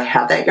 because I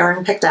have that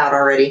yarn picked out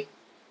already.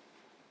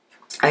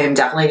 I am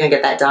definitely going to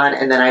get that done,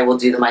 and then I will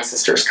do the My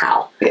Sister's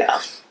cowl.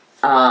 Yeah.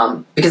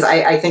 Because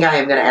I think I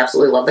am going to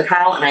absolutely love the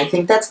cowl, and I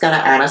think that's going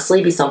to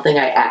honestly be something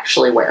I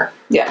actually wear.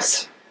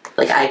 Yes.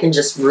 Like, I can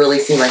just really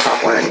see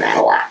myself wearing that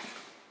a lot.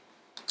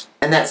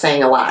 And that's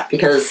saying a lot,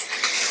 because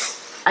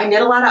I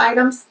knit a lot of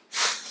items.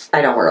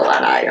 I don't wear a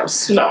lot of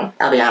items. No.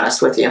 I'll be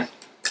honest with you.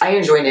 I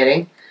enjoy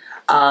knitting.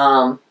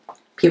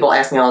 People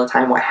ask me all the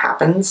time what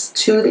happens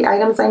to the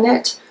items I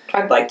knit.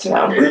 I'd like to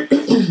know.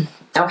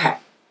 Okay.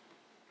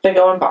 They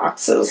go in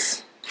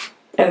boxes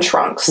and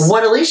trunks.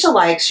 What Alisha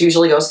likes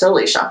usually goes to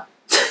Alisha.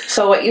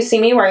 So what you see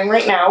me wearing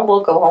right now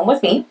will go home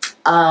with me.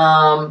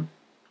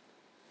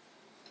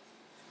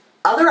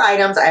 Other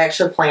items I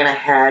actually plan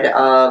ahead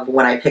of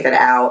when I pick it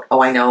out.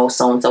 Oh, I know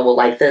so-and-so will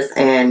like this,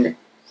 and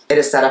it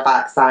is set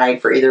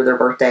aside for either their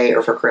birthday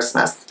or for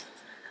Christmas.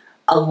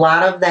 A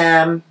lot of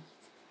them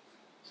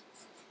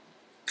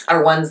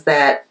are ones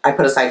that I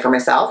put aside for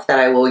myself that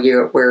I will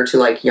wear to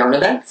like yarn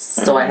events.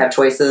 So I have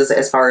choices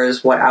as far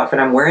as what outfit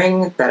I'm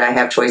wearing, that I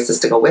have choices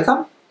to go with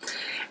them.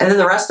 And then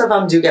the rest of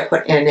them do get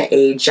put in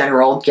a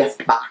general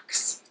gift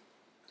box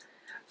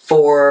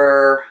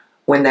for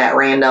when that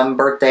random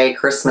birthday,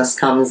 Christmas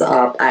comes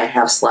up. I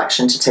have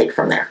selection to take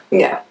from there.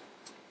 Yeah.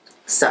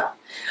 So,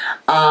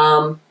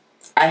 I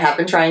have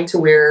been trying to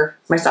wear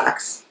my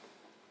socks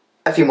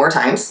a few more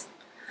times.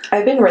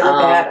 I've been really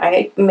bad.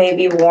 I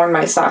maybe worn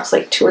my socks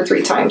like 2 or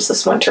 3 times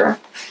this winter.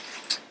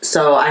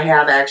 So I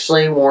have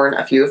actually worn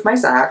a few of my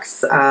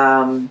socks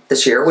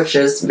this year, which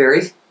is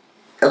very,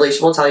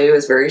 Alisha will tell you,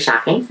 is very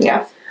shocking.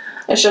 Yeah.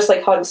 It's just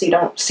like hugs. You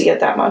don't see it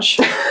that much.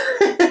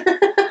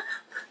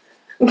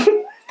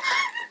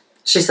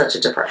 She's such a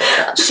depraved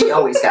child. She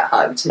always got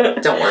hugged.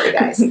 Don't worry,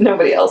 guys.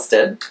 Nobody else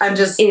did. I'm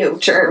just... Ew,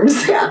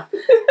 germs. Yeah.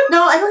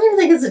 No, I don't even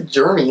think it's a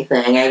germy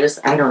thing.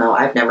 I don't know.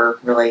 I've never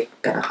really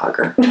been a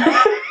hugger.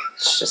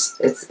 It's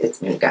just,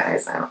 it's me,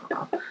 guys. I don't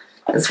know.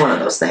 It's one of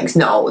those things.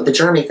 No, the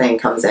germy thing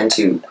comes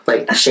into,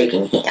 like,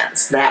 shaking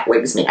hands. That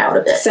wigs me out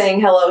a bit.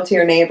 Saying hello to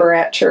your neighbor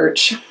at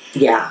church.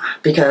 Yeah,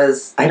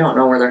 because I don't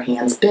know where their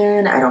hand's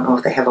been. I don't know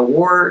if they have a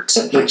wart,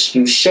 which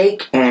you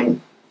shake and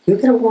you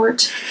get a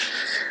wart.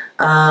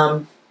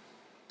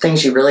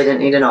 Things you really didn't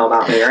need to know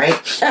about me, right?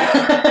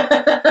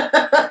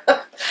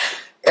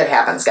 It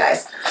happens,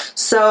 guys.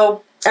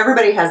 So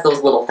everybody has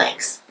those little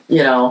things,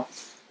 you know.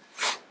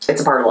 It's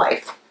a part of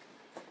life.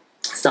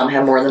 Some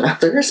have more than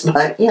others,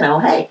 but, you know,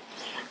 hey,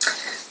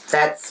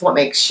 that's what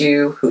makes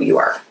you who you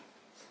are.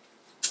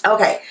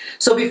 Okay,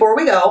 so before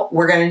we go,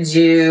 we're going to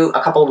do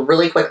a couple of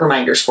really quick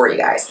reminders for you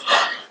guys.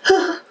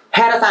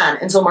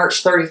 Hatathon until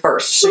March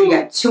 31st, so you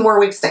got 2 more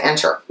weeks to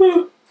enter.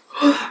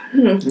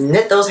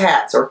 Knit those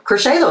hats or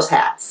crochet those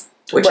hats,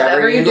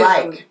 whichever you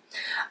like.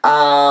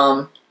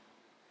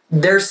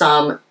 There's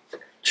some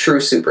true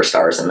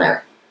superstars in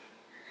there.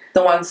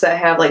 The ones that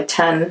have like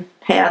 10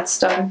 hats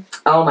done.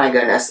 Oh my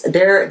goodness.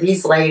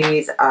 These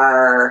ladies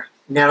are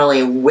not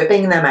only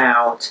whipping them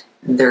out,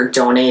 they're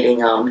donating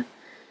them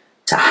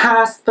to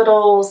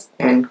hospitals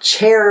and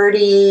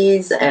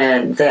charities,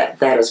 and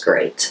that is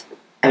great.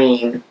 I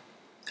mean,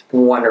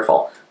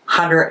 wonderful.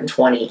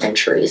 120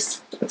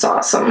 entries. It's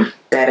awesome.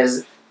 That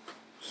is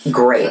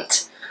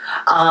great.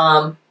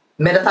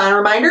 Mid-a-thon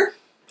reminder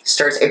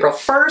starts April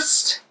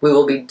 1st. We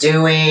will be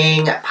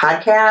doing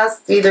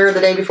podcasts either the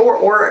day before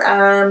or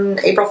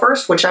April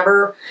 1st,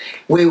 whichever.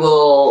 We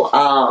will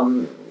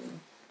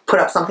put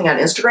up something on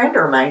Instagram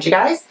to remind you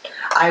guys.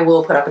 I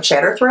will put up a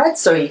chatter thread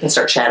so you can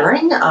start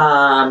chattering.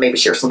 Maybe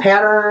share some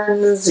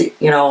patterns,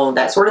 you know,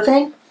 that sort of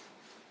thing.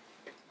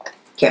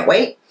 Can't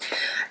wait.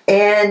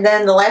 And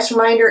then the last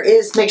reminder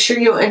is make sure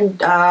you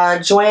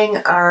join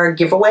our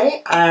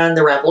giveaway on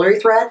the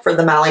Ravelry thread for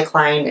the Molly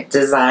Klein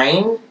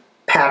design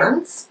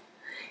patterns.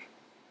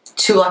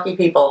 2 lucky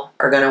people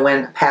are going to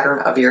win a pattern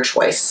of your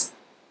choice.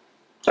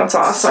 That's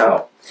awesome.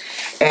 So,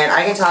 and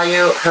I can tell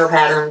you her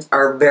patterns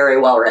are very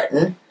well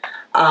written.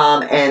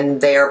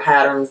 And they are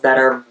patterns that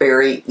are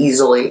very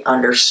easily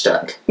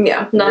understood.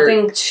 Yeah,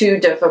 nothing too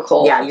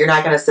difficult. Yeah, you're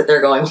not going to sit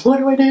there going, what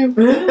do I do?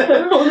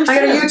 I got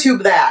to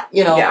YouTube that,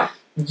 you know. Yeah.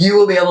 You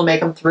will be able to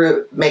make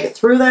it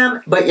through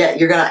them, but yet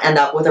you're going to end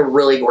up with a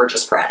really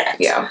gorgeous product.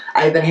 Yeah.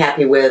 I've been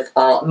happy with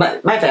my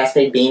Fast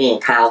Fade Beanie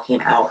and Kyle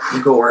came out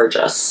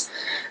gorgeous.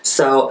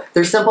 So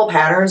they're simple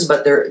patterns,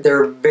 but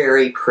they're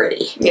very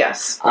pretty.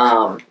 Yes.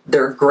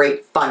 They're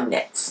great fun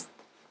knits.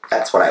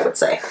 That's what I would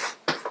say.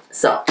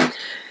 So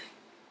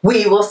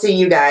we will see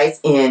you guys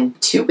in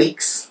 2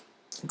 weeks.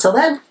 Until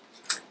then,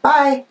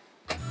 bye.